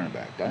there's no turning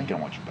back. I ain't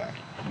gonna want you back.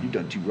 You've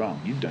done too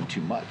wrong. You've done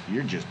too much.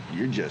 You're just.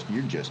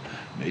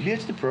 Maybe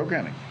it's the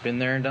programming. Been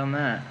there and done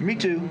that. Me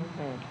too.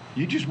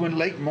 You just went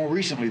late more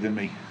recently than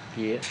me.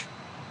 Yeah.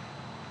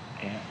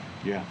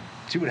 Yeah.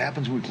 See what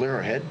happens when we clear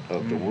our head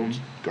of the world's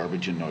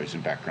garbage and noise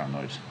and background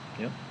noise.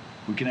 Yep.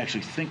 We can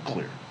actually think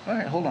clear. All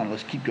right, hold on.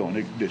 Let's keep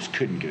going. This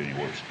couldn't get any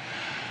worse.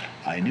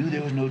 I knew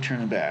there was no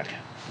turning back.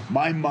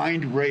 My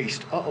mind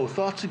raced. Uh-oh,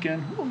 thoughts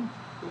again.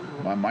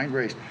 My mind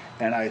raced.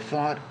 And I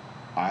thought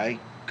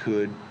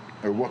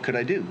what could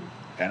I do?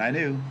 And I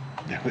knew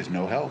there was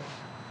no help.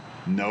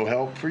 No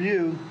help for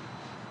you.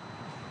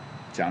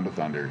 Sound of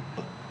thunder.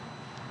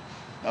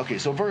 Okay,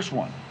 so verse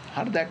 1.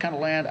 How did that kind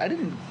of land? I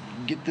didn't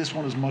get this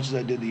one as much as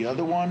I did the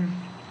other one.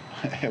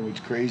 What's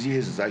crazy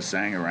is I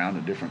sang around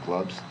in different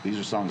clubs. These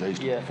are songs I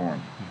used to perform.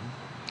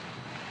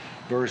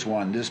 Mm-hmm. Verse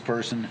 1, this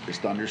person is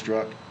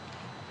thunderstruck.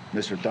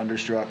 Mr.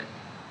 Thunderstruck,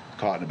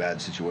 caught in a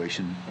bad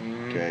situation.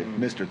 Okay,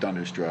 Mr.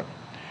 Thunderstruck.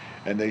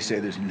 And they say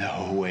there's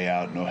no way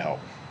out, no help.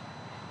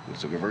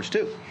 Let's look at verse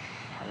 2.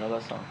 I know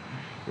that song.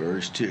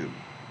 Verse 2.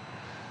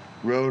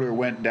 Rode or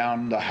went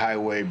down the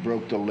highway,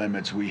 broke the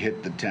limits, we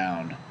hit the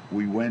town.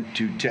 We went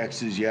to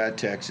Texas,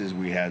 Texas.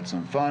 We had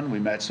some fun. We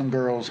met some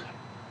girls,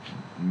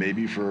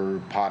 maybe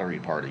for pottery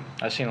party.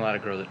 I've seen a lot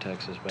of girls at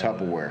Texas.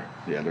 Tupperware.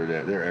 Yeah,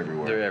 they're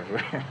everywhere. They're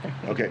everywhere.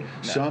 Okay,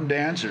 No.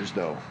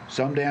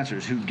 Some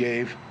dancers who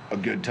gave a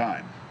good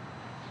time.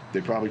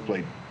 They probably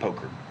played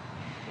poker,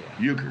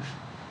 euchre.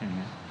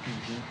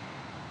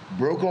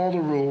 Broke all the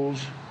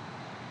rules,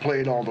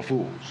 played all the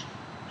fools.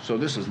 So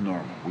this is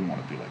normal. We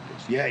want to be like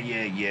this.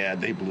 Yeah.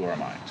 They blew our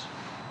minds.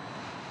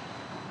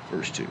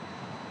 Verse 2.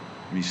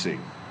 Let me see.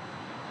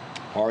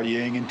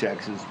 Partying in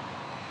Texas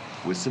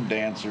with some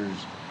dancers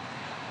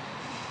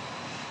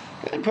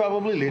and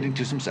probably leading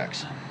to some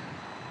sex.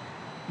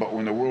 But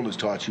when the world has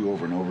taught you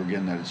over and over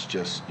again that it's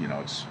just,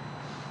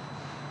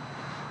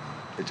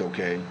 it's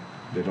okay,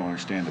 they don't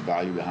understand the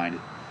value behind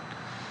it,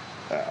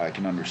 I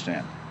can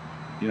understand.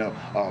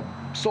 A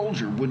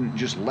soldier wouldn't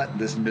just let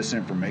this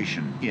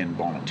misinformation in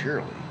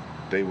voluntarily.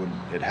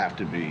 It'd have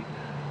to be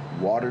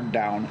watered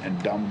down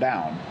and dumbed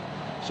down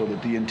so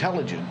that the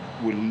intelligent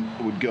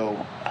would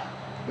go,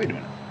 wait a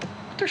minute,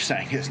 what they're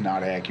saying is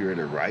not accurate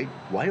or right.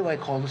 Why do I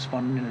call this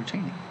fun and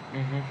entertaining?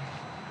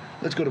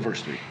 Let's go to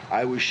verse 3.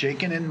 I was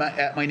shaken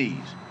at my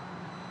knees.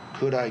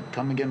 Could I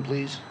come again,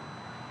 please?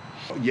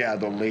 Yeah,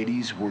 the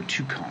ladies were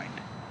too kind.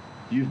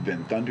 You've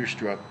been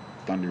thunderstruck.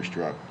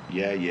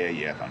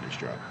 Yeah,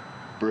 thunderstruck.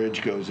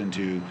 Bridge goes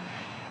into,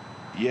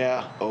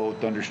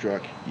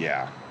 thunderstruck,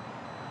 yeah.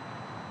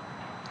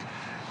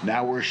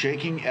 Now we're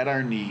shaking at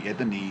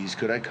the knees.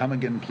 Could I come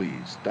again,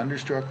 please?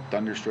 Thunderstruck,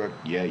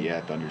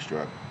 yeah,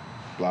 thunderstruck,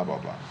 blah, blah,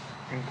 blah.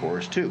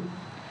 Chorus 2.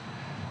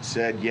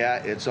 Said, yeah,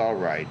 it's all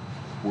right.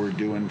 We're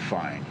doing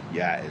fine.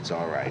 Yeah, it's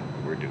all right.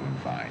 We're doing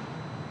fine.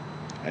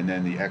 And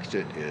then the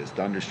exit is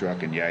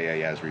thunderstruck and yeah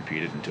is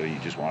repeated until you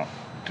just want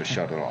to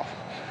shut it off.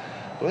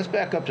 Well, let's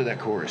back up to that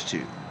chorus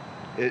 2.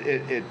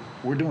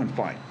 We're doing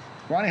fine.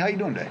 Ronnie, how you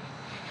doing today?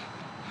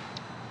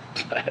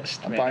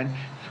 Blessed, I'm man. fine.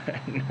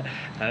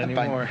 Not I'm fine.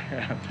 anymore.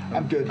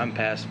 I'm good. I'm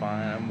past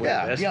fine. I'm way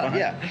Yeah, past yeah, fine.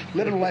 yeah.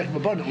 Living a life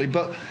abundantly.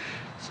 But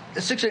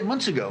 6-8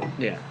 months ago,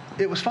 Yeah.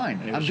 it was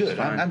fine. It I'm was good. just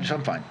fine. I'm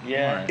fine.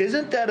 Yeah.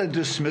 Isn't that a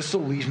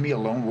dismissal, leave me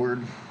alone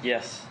word?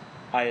 Yes.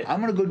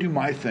 I'm going to go do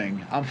my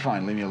thing. I'm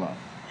fine. Leave me alone.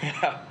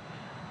 Yeah.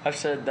 I've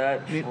said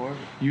that before.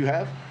 You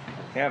have?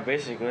 Yeah,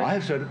 basically. I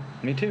have said it.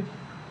 Me too.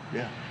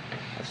 Yeah.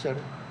 I've said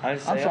it. I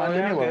say, I'm fine. oh, Leave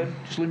yeah, me I'm alone. good.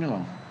 Just leave me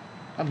alone.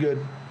 I'm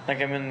good.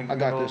 Like I'm in the I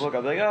got middle of this. the book.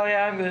 I'll be like, oh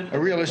yeah, I'm good.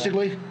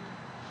 Realistically,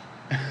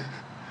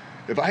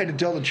 if I had to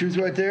tell the truth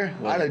right there,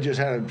 I'd have just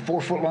had a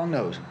 4-foot-long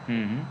nose.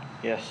 Mm-hmm.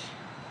 Yes.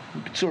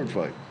 We could sword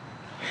fight.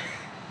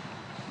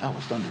 I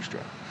was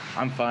thunderstruck.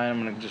 I'm fine.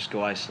 I'm going to just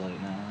go isolate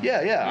now.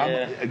 Yeah.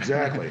 Yeah.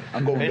 Exactly.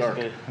 I'm going dark.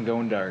 Basically. I'm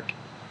going dark.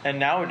 And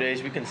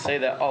nowadays we can say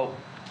that, oh,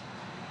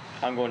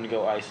 I'm going to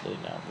go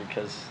isolate now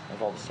because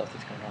of all the stuff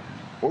that's going on.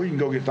 Or you can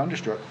go get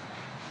thunderstruck.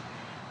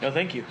 No,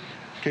 thank you.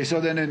 Okay,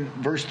 so then in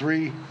verse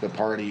 3, the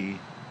party,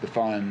 the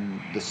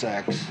fun, the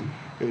sex,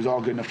 it was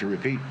all good enough to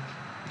repeat.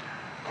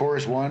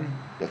 Chorus 1,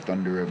 the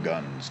thunder of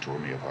guns tore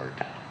me apart.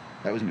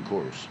 That was in the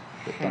chorus,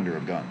 the thunder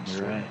of guns.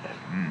 You're right.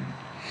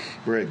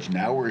 Bridge,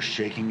 now we're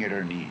shaking at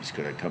our knees.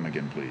 Could I come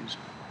again, please?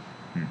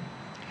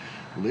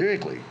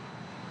 Lyrically,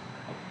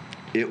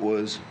 it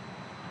was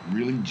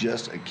really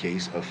just a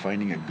case of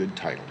finding a good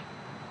title.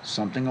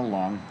 Something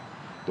along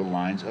the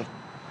lines of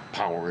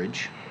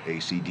Powerage,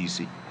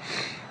 AC/DC,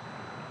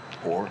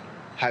 or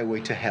Highway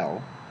to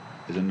Hell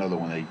is another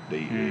one they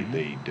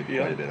did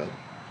quite a bit of.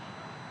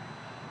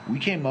 We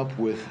came up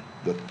with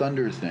the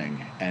thunder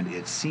thing, and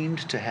it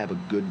seemed to have a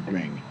good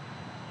ring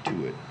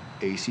to it.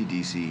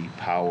 AC/DC,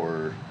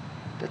 power,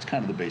 that's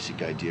kind of the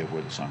basic idea of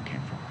where the song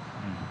came from.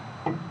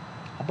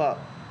 How about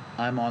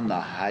I'm on the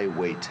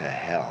highway to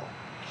hell?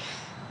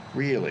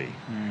 Really?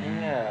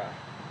 Yeah.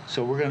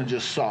 So we're going to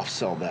just soft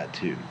sell that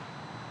too.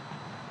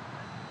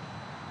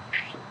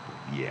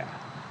 Yeah.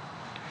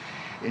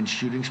 In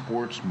shooting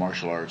sports,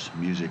 martial arts,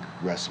 music,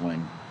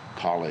 wrestling,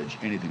 college,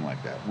 anything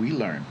like that, we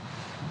learn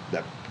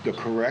that the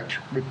correct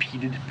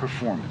repeated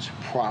performance,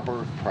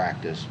 proper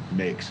practice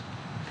makes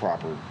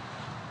proper.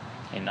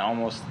 And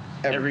almost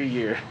every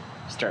year,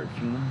 start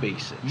from the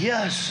basics.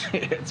 Yes.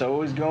 It's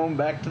always going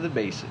back to the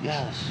basics.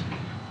 Yes.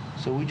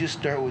 So we just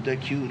start with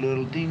that cute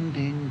little ding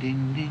ding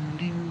ding ding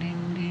ding ding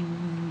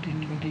ding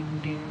ding ding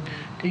ding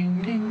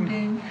ding ding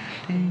ding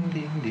ding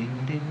ding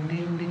ding ding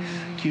ding ding.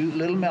 Cute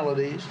little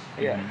melodies.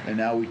 Yeah. And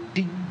now we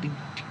ding ding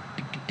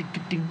ding ding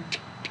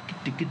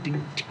ding ding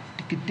ding.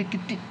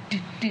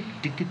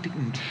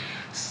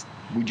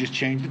 We just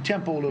change the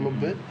tempo a little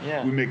bit.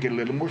 Yeah. We make it a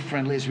little more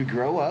friendly as we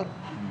grow up.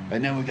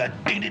 And then we got.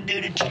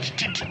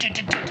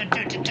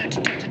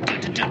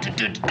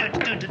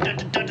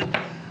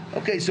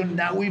 Okay, so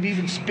now we've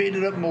even sped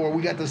it up more.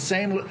 We got the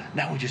same.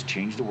 Now we just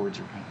change the words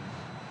around.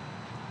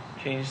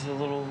 Change the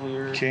little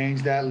lyric.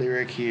 Change that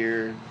lyric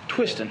here.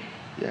 Twisting.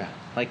 Yeah.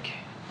 Like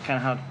kind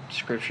of how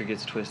scripture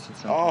gets twisted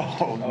sometimes.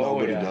 Oh,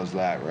 nobody yeah. does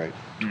that, right?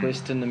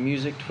 Twisting the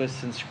music,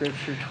 twisting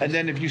scripture. And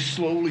then if you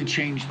slowly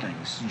change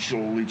things, you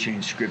slowly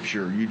change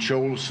scripture, you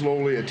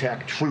slowly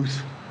attack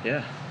truth.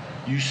 Yeah.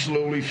 You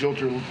slowly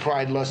filter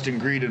pride, lust, and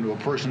greed into a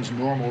person's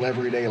normal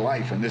everyday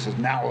life. And this is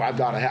now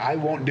I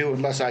won't do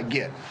unless I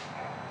get.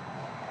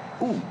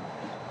 Ooh,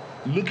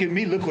 look at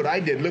me, look what I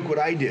did, look what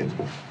I did.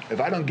 If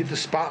I don't get the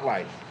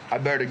spotlight, I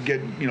better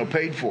get,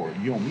 paid for it.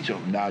 You owe me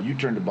something. Now you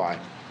turn to buy.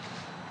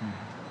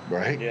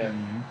 Right? Yeah.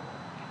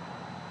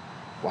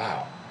 Mm-hmm.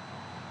 Wow.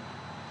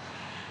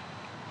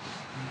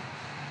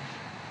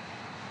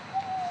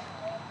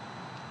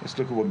 Let's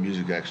look at what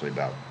music is actually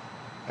about.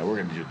 Now we're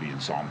going to just be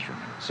in Psalms for a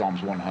minute.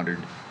 Psalms 100,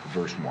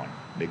 verse 1.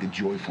 Make a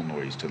joyful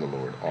noise to the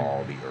Lord,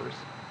 all the earth.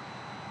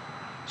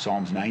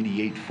 Psalms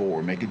 98,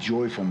 4. Make a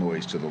joyful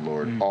noise to the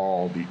Lord,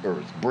 all the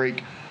earth.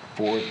 Break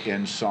forth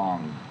in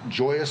song,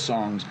 joyous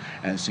songs,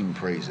 and sing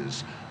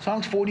praises.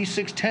 Psalms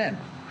 46, 10.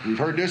 We've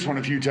heard this one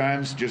a few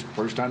times, just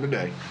first time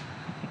today.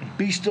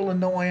 Be still and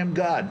know I am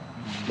God.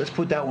 Let's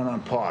put that one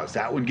on pause.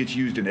 That one gets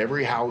used in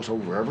every house,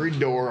 over every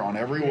door, on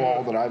every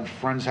wall that I've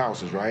friends'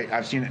 houses, right?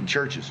 I've seen it in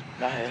churches.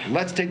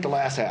 Let's take the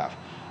last half.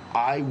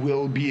 I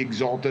will be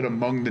exalted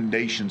among the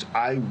nations.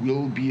 I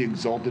will be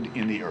exalted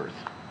in the earth.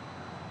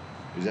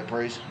 Is that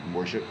praise and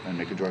worship and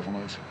make a joyful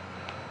noise?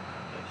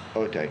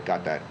 Okay,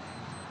 got that.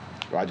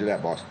 Roger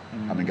that, boss.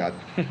 I mean, God.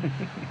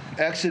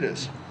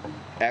 Exodus,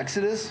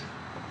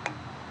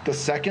 the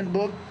second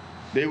book,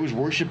 they was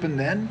worshiping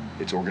then.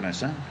 It's organized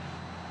sound.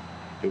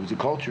 It was a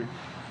culture.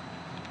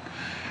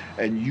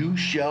 And you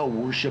shall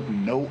worship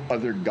no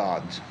other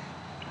gods,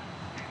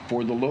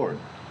 for the Lord,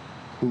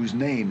 whose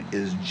name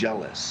is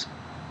jealous,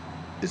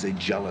 is a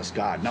jealous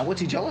God. Now, what's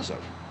he jealous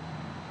of?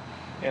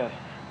 Yeah.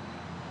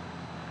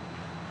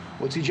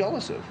 What's he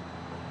jealous of?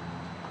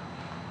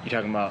 You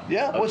talking about?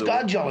 Yeah, what's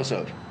God jealous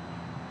of?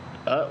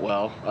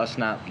 Well, us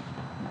not.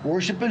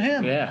 Worshiping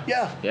him. Yeah.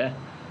 Yeah. Yeah.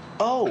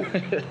 Oh.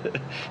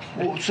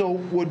 Well, so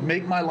would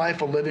make my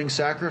life a living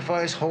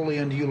sacrifice, holy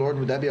unto you, Lord,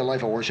 would that be a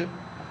life of worship?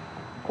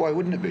 Why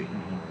wouldn't it be?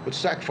 But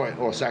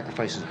sacrifice,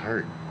 sacrifice is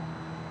hard.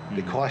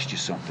 They cost you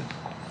something.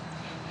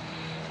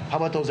 How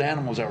about those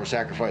animals that were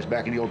sacrificed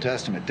back in the Old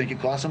Testament? Think it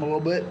cost them a little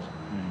bit?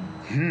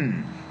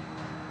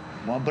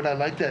 Well, but I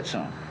like that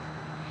song.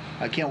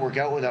 I can't work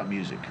out without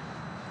music.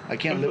 I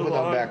can't live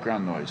without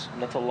background noise.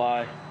 That's a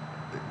lie.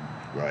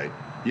 Right.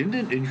 Isn't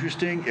it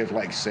interesting if,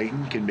 like,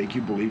 Satan can make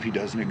you believe he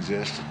doesn't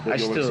exist, that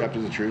you'll accept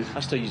as the truth? I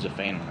still use a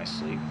fan when I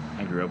sleep.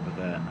 I grew up with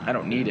that. I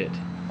don't need it.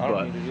 I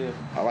don't need it.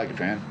 I like a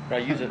fan. I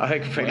use it. I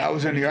like a fan. When I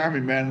was in the Army,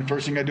 man, the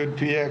first thing I did with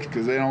PX,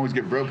 because they don't always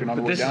get broken on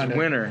the way down there. But this is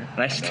winter,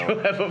 and I still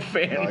have a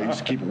fan. I used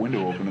to keep a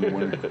window open in the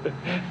winter.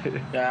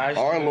 Yeah,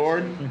 Our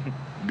Lord,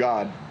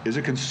 God, is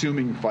a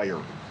consuming fire,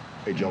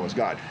 a jealous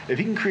God. If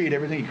he can create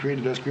everything, he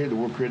created us, created the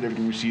world, created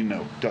everything we see and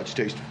know, touch,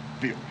 taste,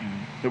 feel,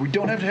 that we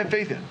don't have to have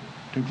faith in,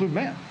 to include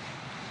man.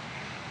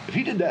 If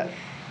he did that,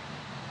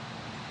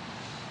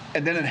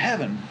 and then in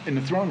heaven, in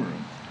the throne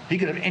room, he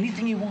could have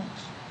anything he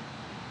wants.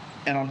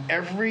 And on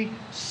every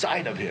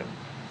side of him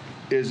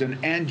is an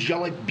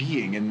angelic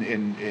being.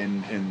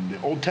 In the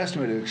Old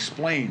Testament, it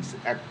explains,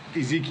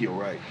 Ezekiel,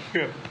 right?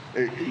 Yeah.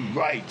 It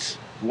writes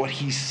what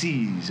he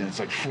sees, and it's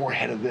like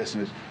forehead of this,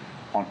 and it's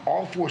on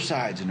all four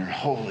sides, and they're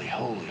holy,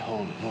 holy,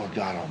 holy, Lord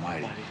God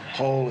Almighty.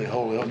 Holy,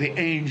 holy, holy. The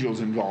angels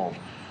involved.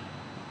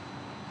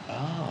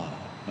 Oh.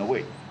 No,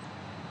 wait.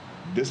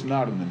 This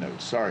not in the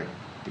notes, sorry,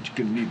 but you're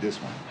going to need this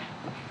one.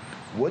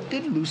 What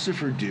did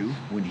Lucifer do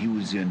when he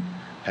was in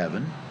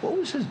heaven? What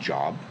was his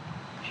job?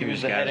 He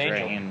was the God's head angel.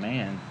 right-hand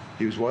man.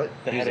 He was what?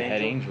 He was the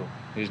head angel.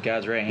 He was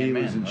God's right-hand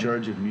man. He was in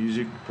charge of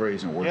music,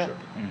 praise, and worship.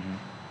 Yeah.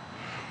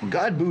 When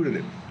God booted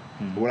him,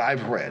 what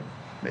I've read,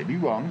 may be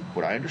wrong,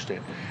 what I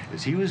understand,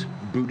 is he was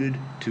booted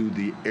to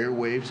the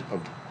airwaves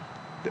of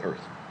the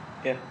earth.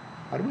 Yeah.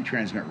 How do we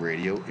transmit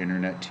radio,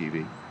 internet,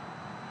 TV?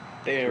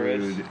 The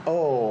airwaves.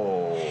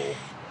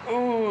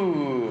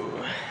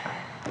 Ooh.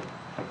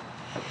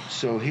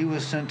 So he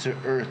was sent to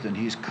earth, and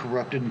he's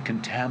corrupted and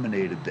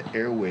contaminated the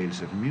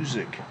airwaves of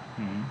music,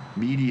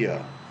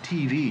 media,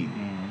 TV.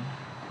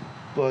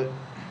 But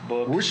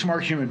Books. we're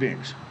smart human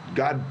beings.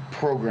 God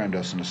programmed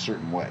us in a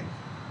certain way.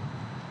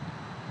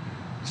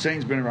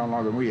 Satan's been around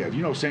longer than we have.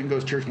 You know, Satan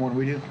goes to church more than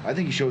we do. I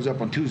think he shows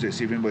up on Tuesday to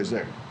see if anybody's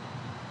there.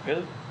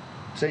 Really?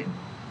 Satan.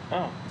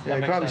 Oh. Yeah,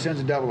 he probably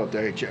sends a devil up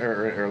there,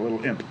 or a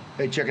little imp.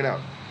 Hey, check it out.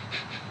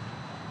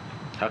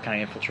 How can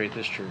I infiltrate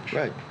this church?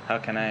 Right. How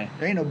can I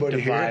Ain't nobody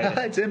divide?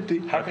 here. It's empty.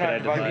 How can I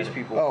divide divide these it?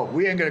 people? Oh,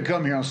 we ain't going to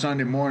come here on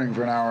Sunday morning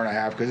for an hour and a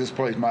half because this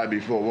place might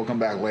be full. We'll come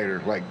back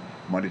later, like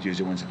Monday,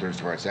 Tuesday, Wednesday,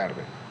 Thursday, Friday,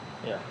 Saturday.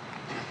 Yeah.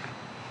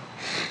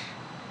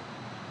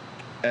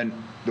 And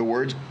the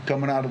words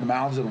coming out of the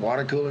mouths of the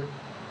water cooler,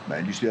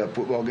 man, you see that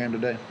football game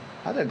today?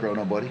 How'd that grow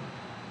nobody?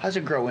 How's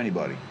it grow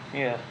anybody?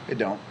 Yeah. It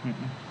don't.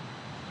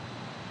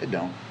 It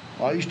don't.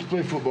 Well, I used to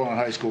play football in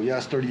high school. Yeah,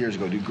 that's 30 years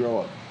ago. Dude,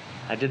 grow up.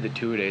 I did the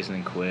 2-a-days and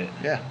then quit.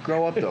 Yeah,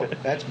 grow up, though.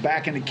 That's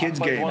back in the kids'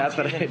 played game. one Not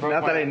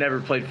that I never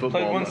played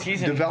football. Played one but-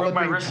 season. broke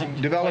my wrist and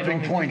played Developing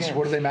only 2 points, games.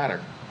 what do they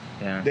matter?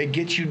 Yeah. They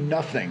get you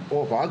nothing.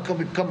 Oh, if I'll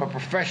become a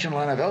professional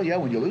NFL, yeah,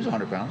 when you lose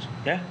 100 pounds.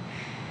 Yeah.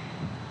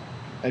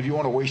 If you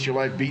want to waste your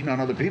life beating on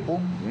other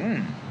people,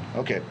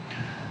 okay.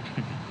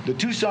 The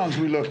two songs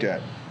we looked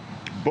at,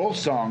 both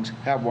songs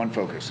have one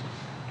focus.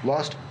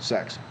 Lust,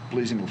 sex,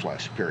 pleasing the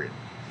flesh, period.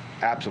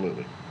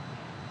 Absolutely.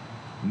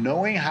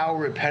 Knowing how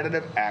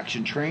repetitive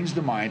action trains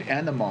the mind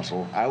and the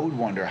muscle, I would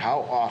wonder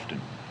how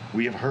often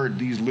we have heard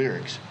these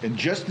lyrics in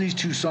just these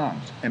two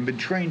songs and been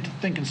trained to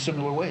think in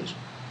similar ways.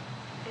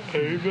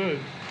 Amen.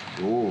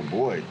 Oh,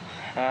 boy.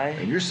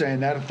 And you're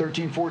saying that at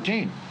 13,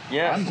 14.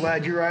 Yes. I'm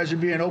glad your eyes are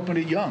being opened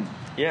at young.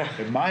 Yeah.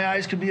 If my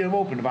eyes could be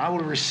opened, if I would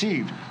have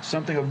received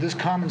something of this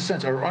common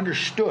sense or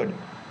understood,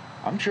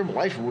 I'm sure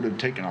life would have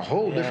taken a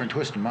whole different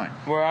twist in mine.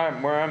 Where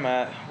I'm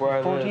at, where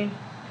I 14? live.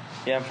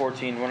 Yeah, I'm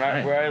 14. Where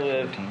I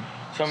live, 14.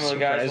 some of the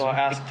guys will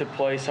Surprise ask to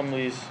play some of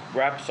these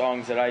rap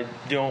songs that I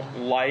don't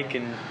like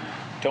and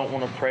don't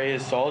want to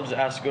praise, so I'll just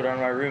ask to go down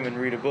to my room and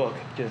read a book.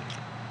 Yeah.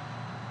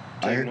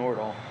 To ignore it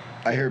all.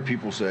 I hear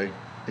people say,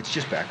 it's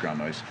just background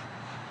noise.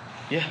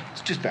 Yeah.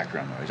 It's just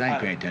background noise. I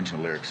ain't paying attention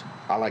to lyrics.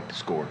 I like the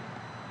score.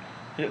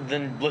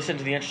 Then listen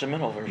to the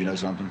instrumental version. You know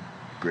something?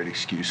 Great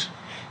excuse.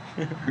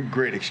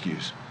 Great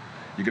excuse.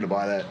 You gonna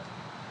buy that?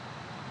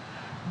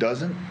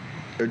 Does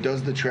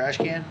the trash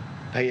can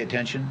pay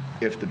attention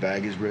if the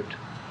bag is ripped?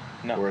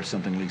 No. Or if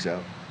something leaks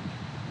out?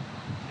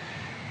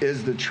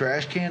 Is the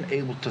trash can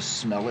able to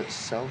smell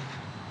itself?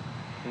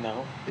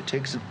 No. It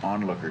takes an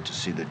onlooker to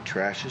see the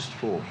trash is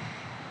full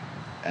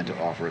and to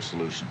offer a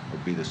solution or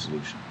be the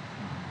solution.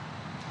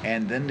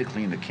 And then to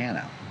clean the can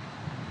out.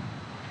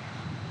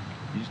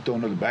 You just throw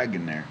another bag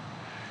in there.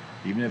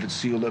 Even if it's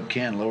sealed up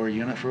can, lower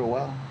unit for a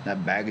while,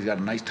 that bag has got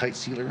a nice tight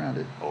seal around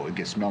it. Oh, it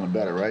gets smelling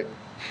better, right?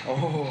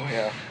 Oh,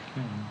 yeah.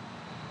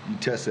 You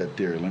test that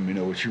theory. Let me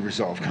know what your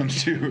resolve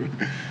comes to.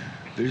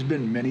 There's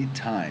been many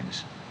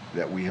times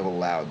that we have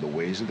allowed the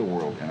ways of the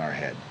world in our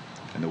head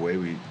and the way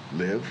we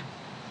live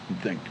and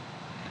think.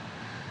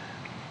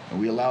 And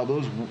we allow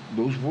those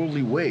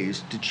worldly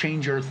ways to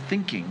change our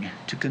thinking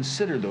to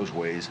consider those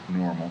ways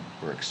normal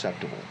or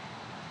acceptable.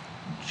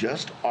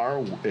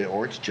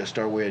 Or it's just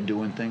our way of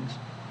doing things.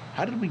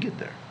 How did we get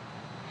there?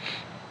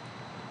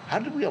 How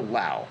did we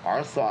allow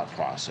our thought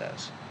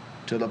process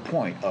to the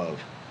point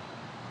of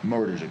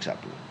murder is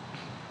acceptable?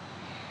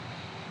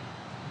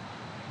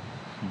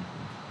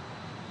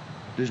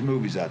 There's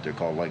movies out there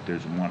called, like,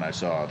 there's one I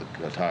saw,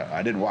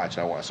 I didn't watch,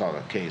 I saw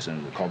the case,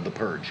 and it's called The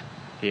Purge.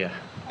 Yeah.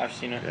 I've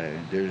seen it. Okay,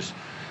 there's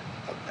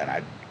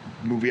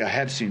movie I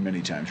have seen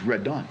many times,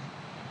 Red Dawn.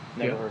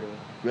 Never heard of it.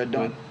 Red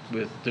Dawn.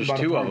 There's about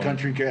two a of them.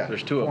 country, yeah,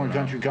 There's two of them. foreign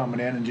country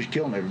coming in and just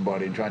killing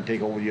everybody and trying to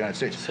take over the United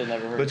States. So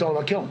never heard. But it's all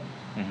about killing.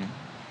 Mm-hmm.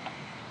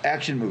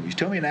 Action movies.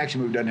 Tell me an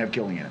action movie doesn't have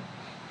killing in it.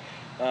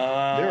 There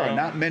are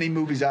not many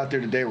movies out there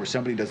today where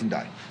somebody doesn't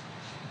die.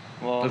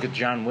 Well, Look at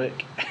John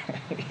Wick.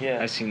 Yeah.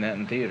 I seen that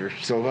in theaters.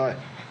 So have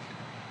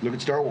I. Look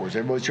at Star Wars.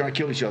 Everybody's trying to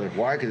kill each other.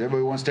 Why? Because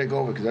everybody wants to take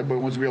over. Because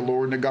everybody wants to be a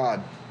Lord and a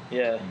God.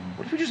 Yeah.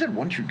 What if we just had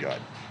one true God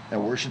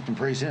and worshiped and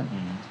praised Him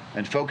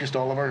and focused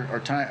all of our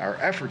time, our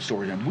efforts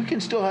towards Him? We can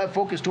still have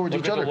focus towards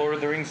Look each at other. the Lord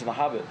of the Rings and the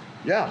Hobbit.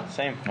 Yeah.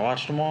 Same. I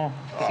watched them all.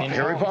 Seen them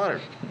Harry all.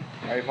 Potter.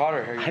 Harry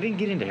Potter. I didn't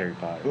get into Harry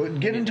Potter. Well,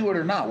 get into it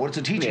or not. What's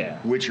it teaching? Yeah.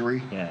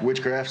 Witchery, Yeah.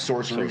 witchcraft,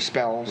 sorcery,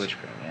 spells.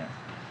 Witchcraft, yeah.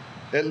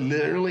 It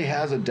literally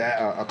has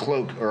a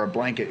cloak or a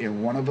blanket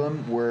in one of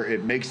them where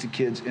it makes the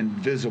kids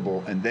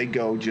invisible, and they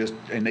go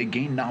and they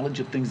gain knowledge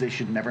of things they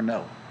should never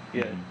know.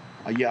 Yeah.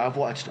 Yeah, I've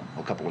watched them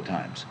a couple of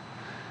times.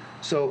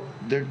 So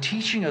they're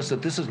teaching us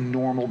that this is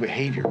normal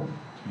behavior.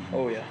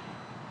 Oh yeah.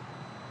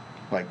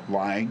 Like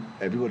lying.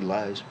 Everybody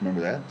lies.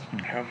 Remember that?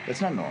 Yeah.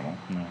 That's not normal.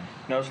 No.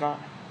 No, it's not.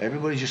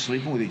 Everybody's just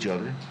sleeping with each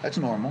other. That's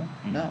normal.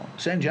 No.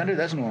 Same gender,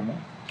 that's normal.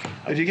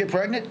 If you get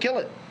pregnant, kill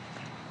it.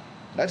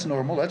 That's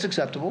normal. That's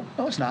acceptable.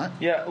 No, it's not.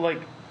 Yeah,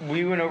 like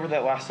we went over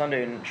that last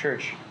Sunday in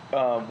church,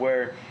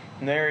 where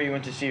Mary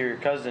went to see her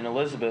cousin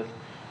Elizabeth,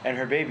 and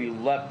her baby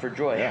leapt for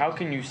joy. Yeah. How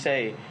can you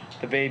say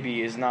the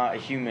baby is not a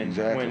human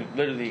Exactly. when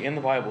literally in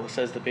the Bible it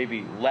says the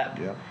baby leapt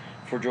Yeah.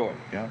 for joy?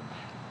 Yeah.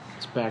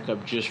 Let's back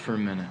up just for a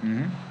minute.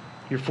 Mm-hmm.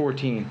 You're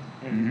 14.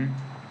 Mm-hmm.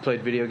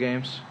 Played video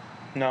games?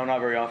 No, not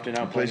very often. I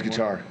don't play Plays anymore.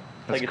 guitar. Play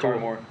That's guitar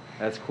cool. more.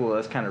 That's cool.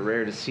 That's kind of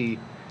rare to see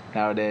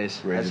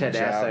nowadays. I Raise just up had a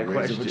to ask that child,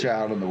 raise up question. a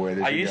child in the way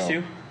they I should used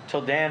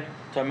go. to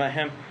till I met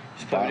him.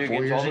 Just play About video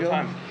 4 games all years the ago?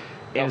 time.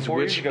 And About is, 4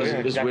 years ago, yeah, is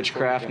exactly 4 years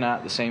witchcraft ago.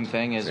 not the same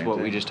thing as Same what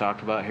we thing. just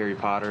talked about, Harry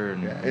Potter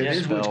and Yeah, it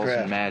is spells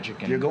witchcraft. and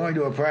magic? And You're going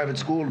to a private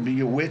school to be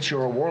a witch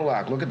or a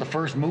warlock. Look at the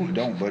first movie.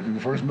 Don't, but in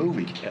the first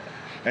movie. Yeah.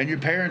 And your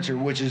parents are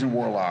witches and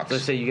warlocks.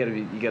 Let's say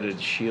you gotta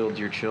shield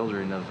your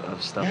children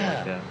of stuff Yeah.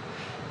 like that.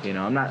 You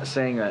know, I'm not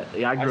saying that.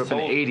 Yeah, I grew up in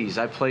the sold- 's.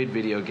 I played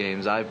video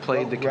games. I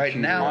played the computer.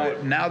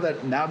 Right now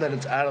that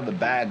it's out of the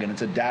bag and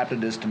it's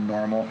adapted as to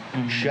normal,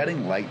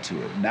 shedding light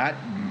to it, not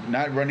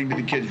running to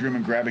the kids' room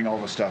and grabbing all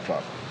the stuff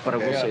up. But I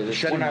will say this: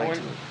 shedding when I light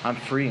went- to it. I'm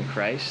free in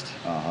Christ.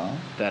 Uh-huh.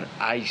 That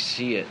I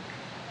see it,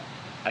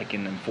 I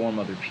can inform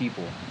other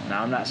people.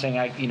 Now, I'm not saying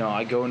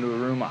I go into a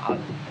room.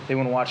 They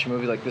want to watch a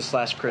movie like this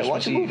last Christmas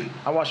watch a Eve. movie.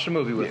 I watched a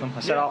movie with Yeah. them. I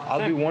said Yeah, I'll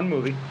do same. one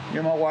movie. You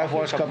and my wife I'll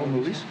watched a couple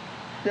movies.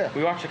 Yeah.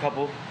 We watched a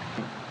couple.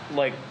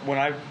 Like when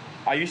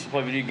I used to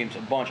play video games a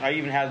bunch. I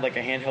even had like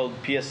a handheld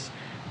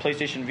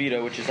PlayStation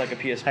Vita, which is like a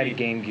PSP. I had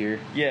Game Gear.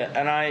 Yeah,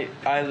 and I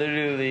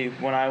literally,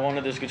 when I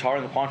wanted this guitar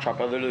in the pawn shop,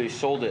 I literally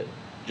sold it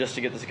just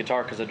to get this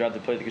guitar because I'd rather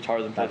play the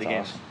guitar than play That's the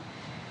games. awesome.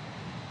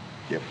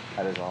 Yep.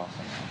 That is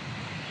awesome.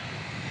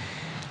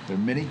 There are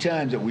many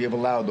times that we have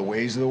allowed the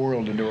ways of the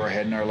world into our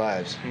head and our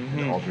lives.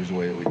 It alters the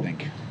way that we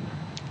think.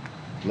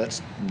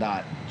 Let's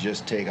not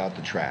just take out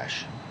the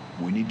trash.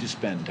 We need to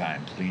spend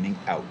time cleaning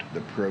out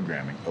the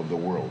programming of the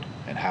world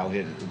and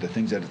the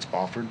things that it's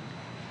offered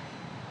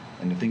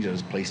and the things that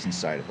it's placed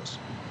inside of us.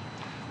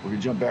 We're going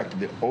to jump back to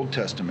the Old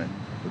Testament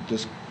with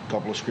this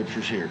couple of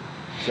scriptures here.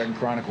 2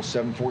 Chronicles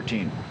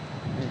 7:14.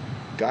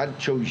 God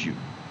chose you,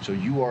 so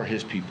you are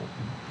His people.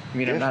 You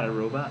mean I'm If- not a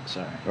robot?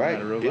 Sorry. I'm Right.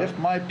 not a robot. If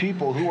my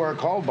people who are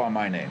called by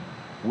my name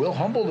will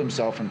humble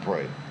themselves and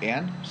pray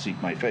and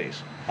seek my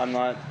face I'm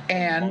not a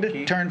and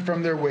monkey. turn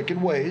from their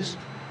wicked ways,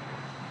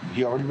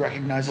 He already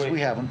recognizes Wait. we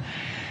have them,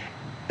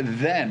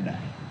 then,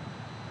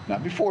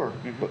 not before,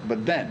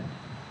 but then,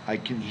 I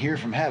can hear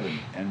from heaven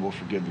and will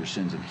forgive their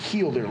sins and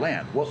heal their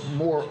land. What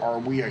more are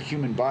we a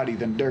human body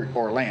than dirt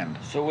or land?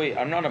 So wait,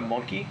 I'm not a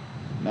monkey?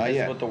 Not Is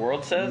yet. what the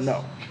world says?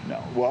 No.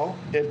 Well,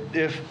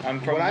 if I'm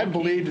from what I monkey,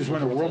 believe is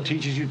when the what world says.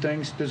 teaches you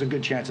things, there's a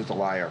good chance it's a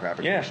lie or Yeah.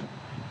 fabrication.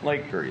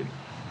 Like, Period.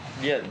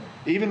 yeah.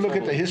 Even look at the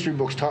totally. history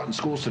books taught in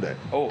schools today.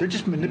 Oh, They're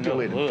just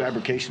manipulated no, ugh.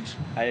 fabrications.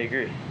 I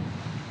agree.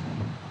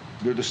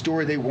 They're the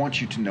story they want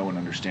you to know and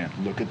understand.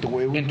 Look at the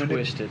way we And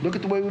twist it. Look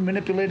at the way we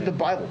manipulated the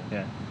Bible.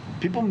 Yeah.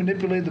 People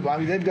manipulated the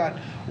Bible. They've got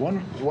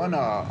one.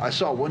 I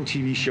saw one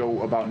TV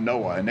show about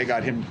Noah, and they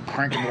got him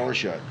cranking the door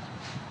shut.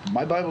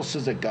 My Bible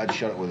says that God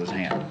shut it with His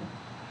hand.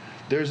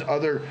 There's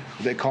other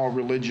they call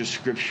religious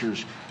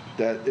scriptures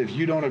that if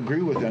you don't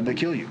agree with them, they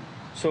kill you.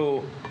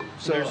 So,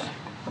 So-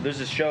 there's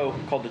this show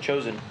called The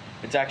Chosen.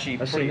 It's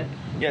actually I've pretty. seen it.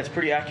 Yeah, it's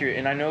pretty accurate,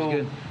 and It's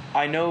good.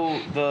 I know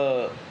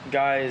the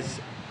guy's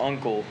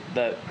uncle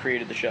that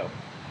created the show,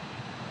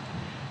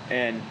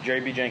 and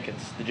Jerry B.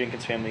 Jenkins, the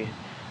Jenkins family,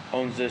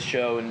 owns this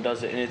show and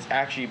does it, and it's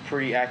actually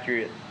pretty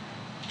accurate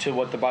to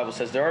what the Bible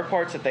says. There are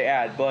parts that they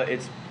add, but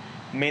it's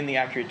mainly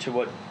accurate to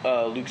what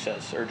Luke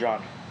says or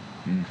John.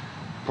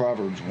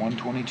 Proverbs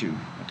 1:22.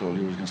 I told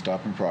you I was going to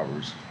stop in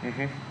Proverbs.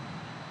 Mm-hmm.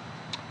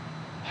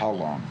 How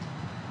long,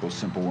 those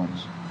simple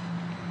ones,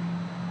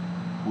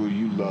 will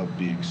you love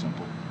being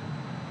simple?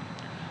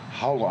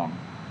 How long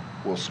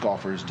will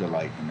scoffers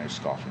delight in their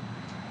scoffing,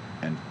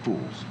 and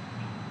fools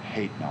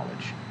hate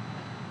knowledge?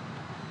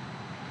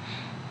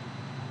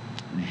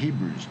 In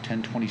Hebrews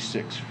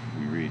 10:26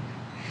 we read,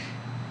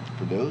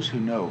 "For those who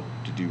know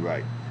to do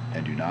right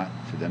and do not,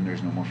 for them there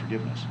is no more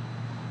forgiveness."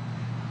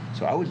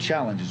 So I would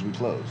challenge as we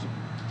close,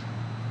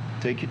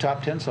 take your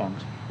top 10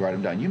 songs, write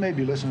them down. You may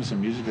be listening to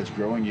some music that's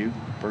growing you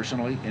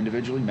personally,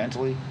 individually,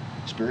 mentally,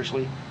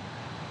 spiritually.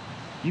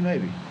 You may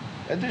be.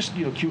 And there's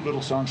cute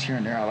little songs here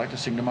and there. I like to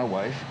sing to my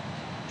wife.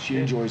 She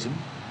enjoys them.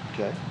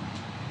 Okay.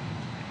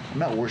 I'm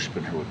not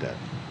worshiping her with that.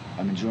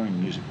 I'm enjoying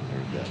music with her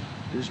with that.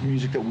 There's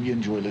music that we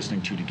enjoy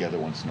listening to together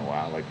once in a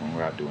while, like when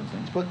we're out doing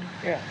things. But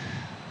yeah,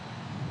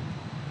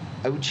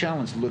 I would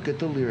challenge, look at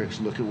the lyrics,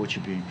 look at what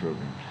you're being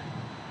programmed.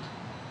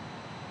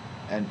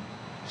 And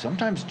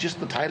sometimes just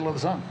the title of the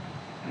song.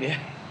 Yeah.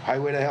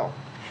 Highway to Hell.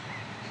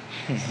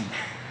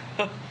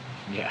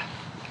 Yeah.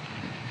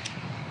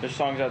 There's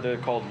songs out there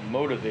called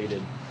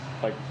Motivated,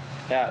 like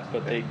that,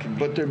 but they can be...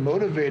 But they're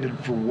motivated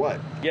for what?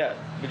 Yeah,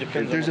 it depends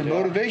If there's a on what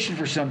they motivation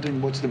for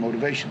something, what's the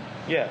motivation?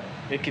 are. Yeah,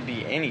 it could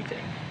be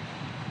anything.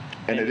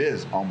 And it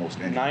is almost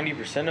anything.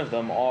 90% of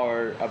them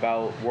are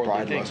about worldly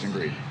Pride, things. lust, and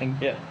greed.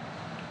 And Yeah.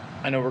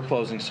 I know we're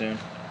closing soon.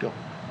 Go.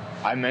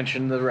 I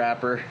mentioned the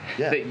rapper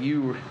that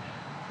you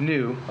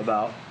knew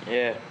about.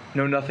 Yeah.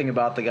 Know nothing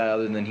about the guy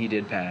other than he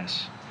did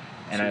pass.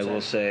 And Suicide. I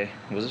will say,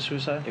 was it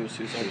suicide? It was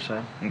suicide.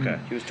 Suicide? Okay.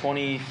 He was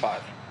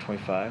 25.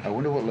 25. I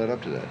wonder what led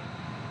up to that.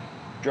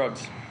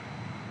 Drugs.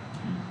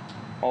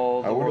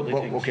 All the worldly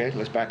things. Okay,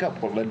 let's back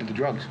up. What led to the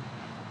drugs?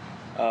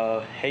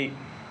 Hate.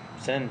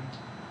 Sin.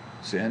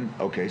 Sin.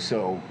 Okay,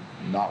 so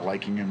not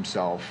liking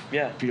himself.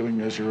 Yeah. Feeling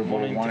miserable,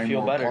 Wanting to wanting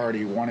feel more better.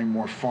 party, wanting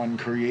more fun,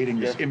 creating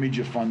this image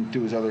of fun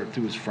through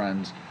his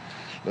friends.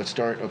 Let's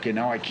start. Okay,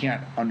 now I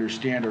can't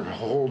understand or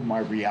hold my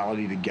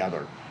reality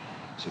together.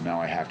 So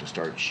now I have to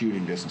start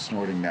shooting this and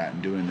snorting that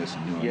and doing this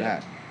and doing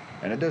that.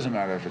 And it doesn't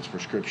matter if it's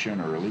prescription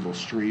or illegal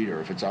street or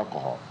if it's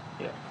alcohol.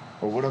 Yeah.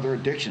 Or what other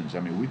addictions? I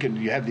mean,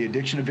 you have the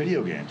addiction of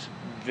video games.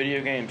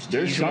 Video games.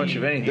 There's too much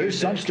of anything. There's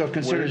some stuff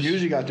considered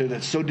music out there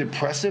that's so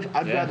depressive.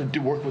 I'd Yeah.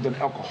 rather work with an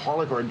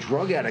alcoholic or a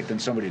drug addict than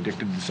somebody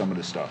addicted to some of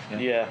this stuff.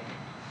 Yeah.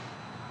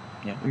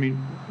 I mean,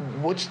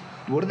 what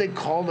do they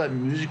call that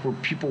music where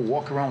people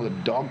walk around with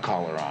a dog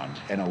collar on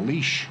and a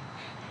leash?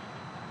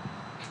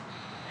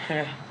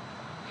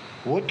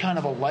 What kind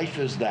of a life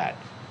is that?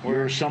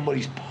 You're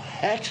somebody's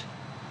pet?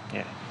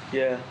 Yeah.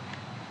 Yeah.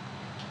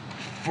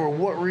 For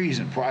what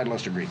reason? Pride,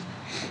 lust, or greed?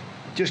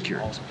 Just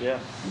curious. Yeah.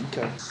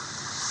 Okay.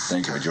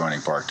 Thank you for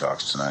joining Park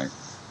Talks tonight.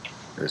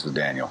 This is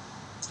Daniel.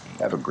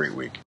 Have a great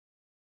week.